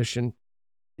in remission.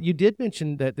 You did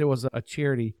mention that there was a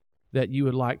charity that you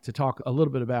would like to talk a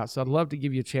little bit about, so I'd love to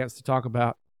give you a chance to talk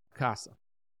about CASA.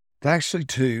 Actually,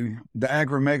 too, the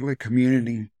acromegaly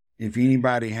community, if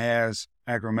anybody has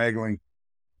acromegaly,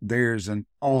 there's an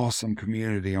awesome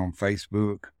community on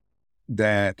Facebook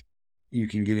that you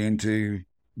can get into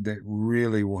that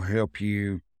really will help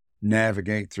you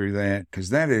navigate through that, because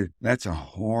that's a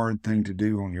hard thing to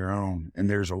do on your own. And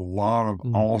there's a lot of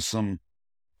awesome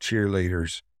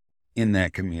cheerleaders in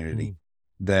that community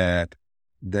that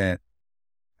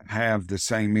have the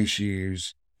same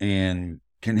issues and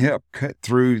can help cut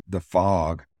through the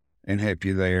fog and help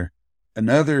you there.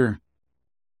 Another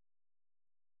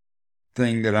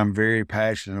thing that I'm very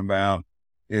passionate about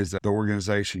is the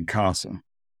organization CASA,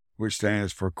 which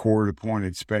stands for Court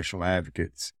Appointed Special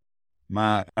Advocates.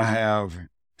 I have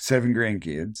 7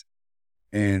 grandkids,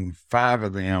 and 5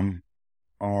 of them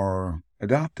are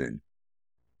adopted,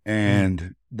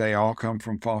 and they all come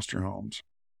from foster homes.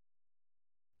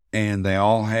 And they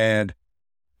all had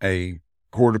a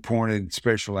court-appointed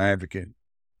special advocate.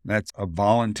 That's a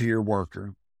volunteer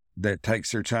worker that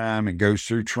takes their time and goes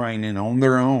through training on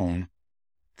their own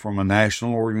from a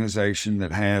national organization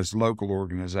that has local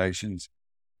organizations.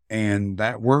 And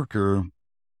that worker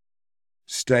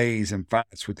stays and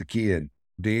fights with the kid.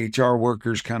 DHR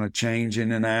workers kind of change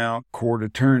in and out, court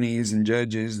attorneys and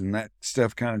judges, and that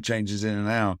stuff kind of changes in and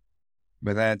out.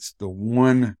 But that's the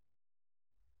one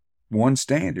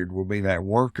standard will be that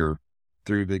worker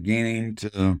through the beginning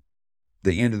to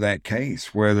the end of that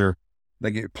case, whether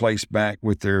they get placed back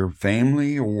with their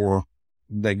family or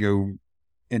they go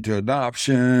into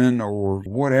adoption or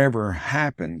whatever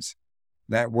happens.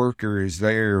 That worker is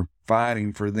there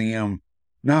fighting for them,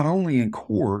 not only in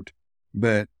court,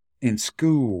 but in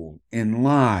school, in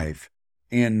life,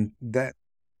 and that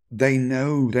they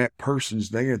know that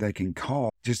person's there they can call.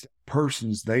 Just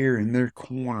person's there in their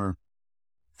corner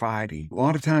fighting. A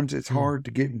lot of times it's hard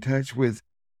to get in touch with.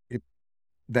 If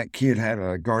that kid had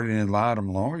a guardian ad litem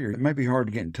lawyer, it may be hard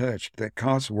to get in touch. That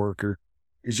CASA worker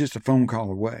is just a phone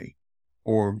call away,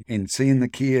 or in seeing the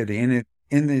kid in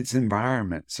its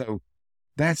environment. So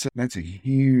that's a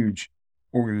huge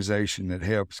organization that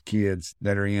helps kids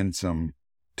that are in some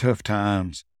tough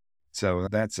times. So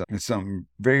that's something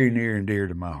very near and dear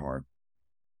to my heart.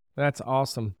 That's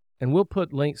awesome. And we'll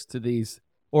put links to these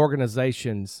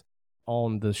organizations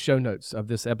on the show notes of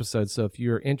this episode. So if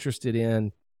you're interested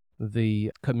in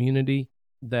the community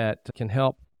that can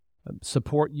help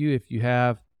support you if you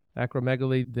have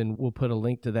acromegaly, then we'll put a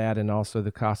link to that. And also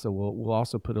the CASA will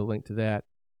also put a link to that.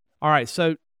 All right.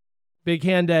 So Big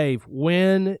Hand Dave,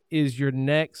 when is your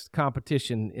next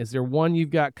competition? Is there one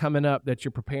you've got coming up that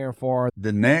you're preparing for?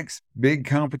 The next big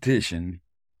competition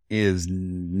is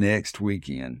next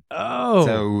weekend. Oh.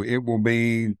 So it will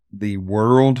be the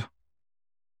world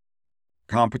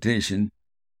competition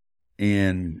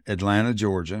in Atlanta,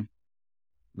 Georgia,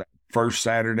 the first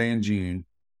Saturday in June.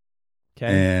 Okay.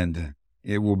 And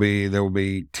there will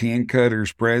be 10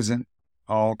 cutters present,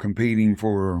 all competing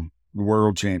for the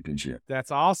world championship. That's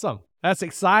awesome. That's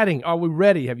exciting. Are we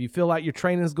ready? Have you feel like your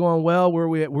training is going well? Where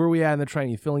are we at in the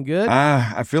training? You feeling good?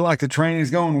 I feel like the training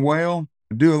is going well.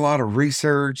 I do a lot of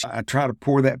research. I try to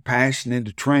pour that passion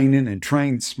into training and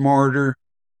train smarter.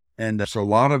 And so a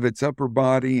lot of it's upper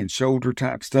body and shoulder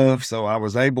type stuff. So I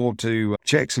was able to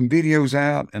check some videos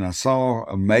out, and I saw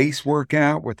a mace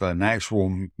workout with an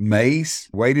actual mace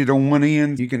weighted on one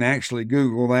end. You can actually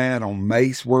Google that on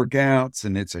mace workouts,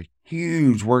 and it's a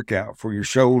huge workout for your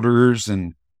shoulders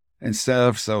and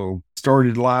stuff. So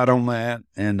started light on that,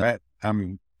 and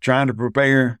I'm trying to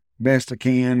prepare best I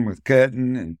can with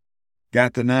cutting, and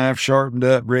got the knife sharpened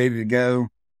up, ready to go,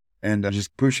 and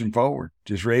just pushing forward,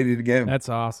 just ready to go. That's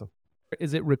awesome.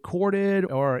 Is it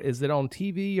recorded, or is it on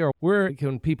TV, or where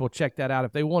can people check that out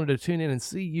if they wanted to tune in and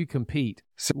see you compete?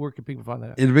 So where can people find that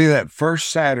out? It'll be that first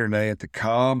Saturday at the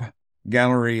Cobb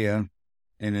Galleria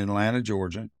in Atlanta,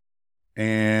 Georgia,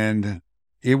 and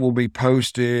it will be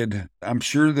posted. I'm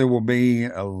sure there will be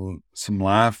some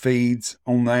live feeds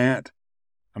on that.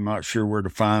 I'm not sure where to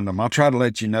find them. I'll try to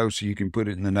let you know so you can put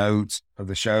it in the notes of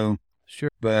the show. Sure.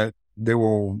 But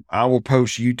I will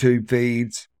post YouTube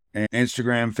feeds and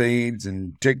Instagram feeds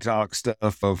and TikTok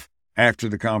stuff of after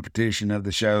the competition of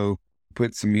the show,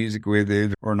 put some music with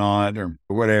it or not, or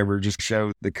whatever, just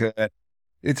show the cut.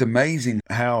 It's amazing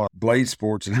how blade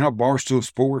sports and how Barstool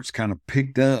Sports kind of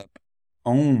picked up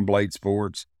on blade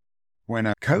sports. When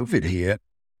COVID hit,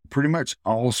 pretty much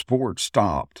all sports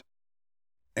stopped,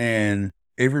 and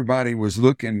everybody was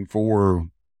looking for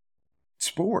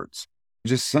sports.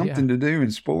 just something to do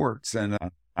in sports. And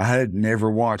I had never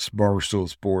watched Barstool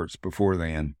Sports before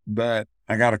then, but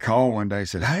I got a call one day,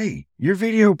 said, "Hey, your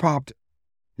video popped."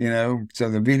 So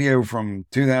the video from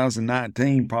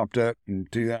 2019 popped up in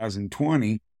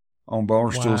 2020 on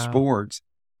Barstool Sports.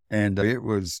 And it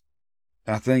was,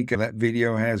 I think that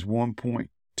video has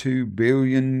 1.2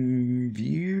 billion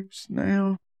views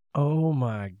now. Oh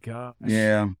my gosh.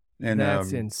 Yeah. And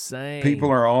that's insane. People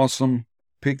are awesome.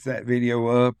 Picked that video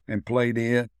up and played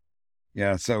it.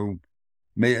 Yeah. So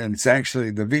and it's actually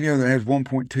the video that has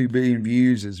 1.2 billion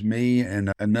views is me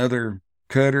and another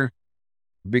cutter,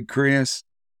 Big Chris,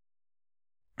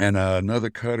 and another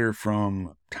cutter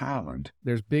from Thailand.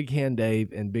 There's Big Hand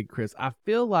Dave and Big Chris. I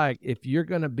feel like if you're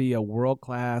going to be a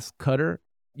world-class cutter,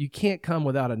 you can't come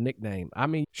without a nickname. I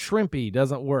mean, Shrimpy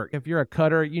doesn't work. If you're a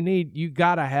cutter, you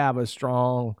got to have a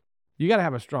strong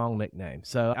nickname.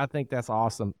 So I think that's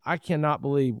awesome. I cannot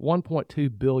believe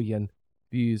 1.2 billion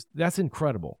views. That's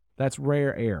incredible. That's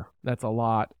rare air. That's a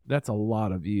lot. That's a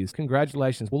lot of views.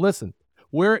 Congratulations. Well, listen,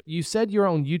 you said you're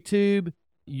on YouTube,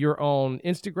 you're on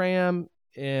Instagram,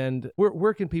 and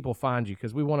where can people find you?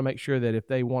 Because we want to make sure that if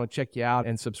they want to check you out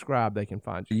and subscribe, they can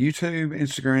find you. YouTube,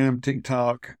 Instagram,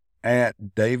 TikTok,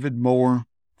 at David Moore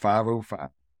 505.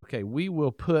 Okay, we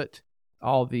will put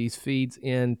all these feeds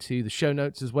into the show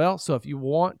notes as well. So if you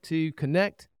want to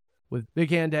connect with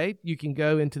Big Hand Dave, you can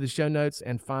go into the show notes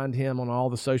and find him on all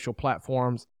the social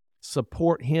platforms.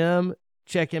 Support him,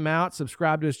 check him out,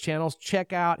 subscribe to his channels,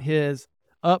 check out his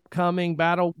upcoming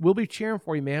battle. We'll be cheering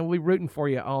for you, man. We'll be rooting for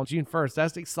you on June 1st.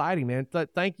 That's exciting, man.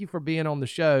 Thank you for being on the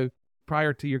show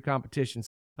prior to your competitions.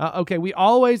 Okay, we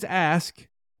always ask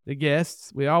the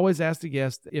guests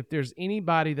if there's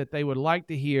anybody that they would like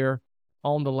to hear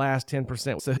on the last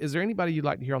 10%. So is there anybody you'd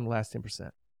like to hear on the last 10%?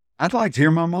 I'd like to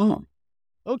hear my mom.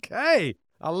 Okay,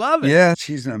 I love it. Yeah,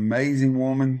 she's an amazing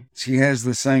woman. She has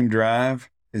the same drive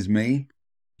as me.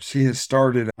 She has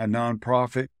started a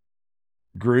nonprofit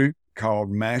group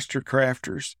called Master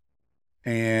Crafters,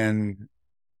 and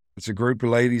it's a group of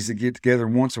ladies that get together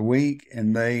once a week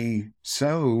and they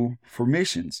sew for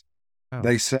missions. Oh.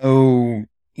 They sew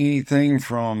anything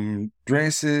from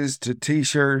dresses to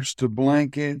t-shirts to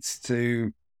blankets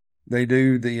to they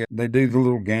do the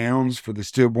little gowns for the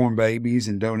stillborn babies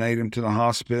and donate them to the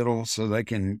hospital so they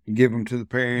can give them to the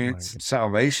parents. Right.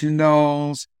 Salvation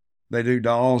dolls. They do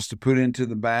dolls to put into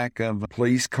the back of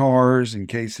police cars in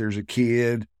case there's a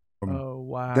kid. Oh,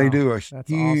 wow. They do a That's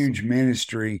huge awesome.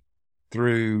 ministry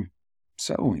through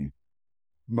sewing.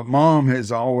 But mom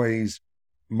has always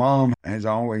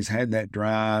had that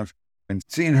drive, and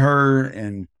seeing her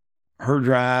and her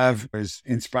drive has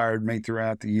inspired me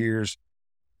throughout the years.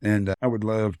 And I would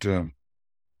love to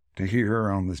hear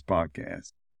her on this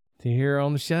podcast. To hear her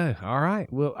on the show. All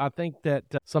right. Well, I think that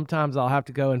sometimes I'll have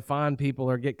to go and find people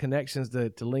or get connections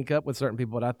to link up with certain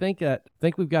people. But I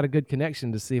think we've got a good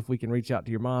connection to see if we can reach out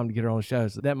to your mom to get her on the show.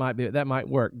 So that might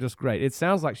work just great. It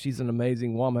sounds like she's an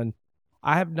amazing woman.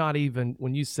 I have not even,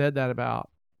 when you said that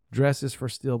about dresses for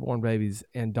stillborn babies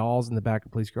and dolls in the back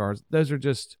of police cars, those are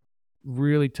just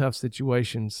really tough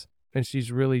situations. And she's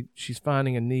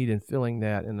finding a need and filling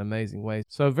that in an amazing way.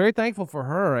 So very thankful for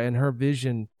her and her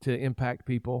vision to impact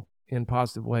people in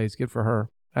positive ways. Good for her.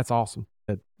 That's awesome.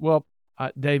 Well,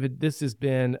 David, this has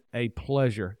been a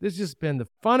pleasure. This has just been the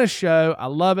funnest show. I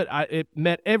love it. It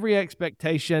met every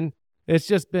expectation. It's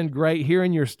just been great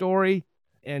hearing your story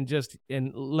and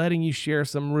letting you share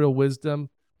some real wisdom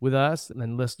with us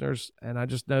and listeners. And I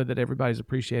just know that everybody's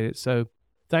appreciated it. So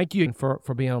thank you for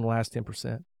being on the last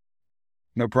 10%.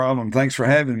 No problem. Thanks for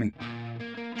having me.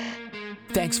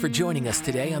 Thanks for joining us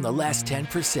today on The Last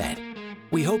 10%.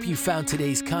 We hope you found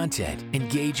today's content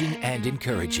engaging and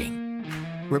encouraging.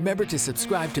 Remember to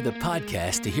subscribe to the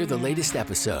podcast to hear the latest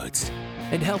episodes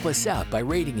and help us out by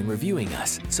rating and reviewing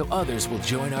us so others will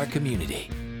join our community.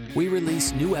 We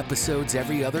release new episodes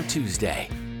every other Tuesday.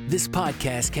 This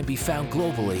podcast can be found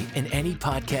globally in any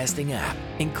podcasting app,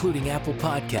 including Apple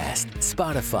Podcast,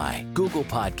 Spotify, Google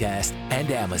Podcast, and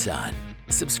Amazon.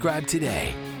 Subscribe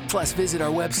today. Plus, visit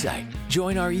our website,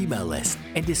 join our email list,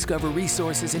 and discover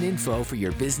resources and info for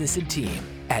your business and team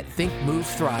at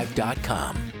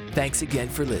thinkmovethrive.com. Thanks again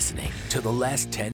for listening to The Last 10%.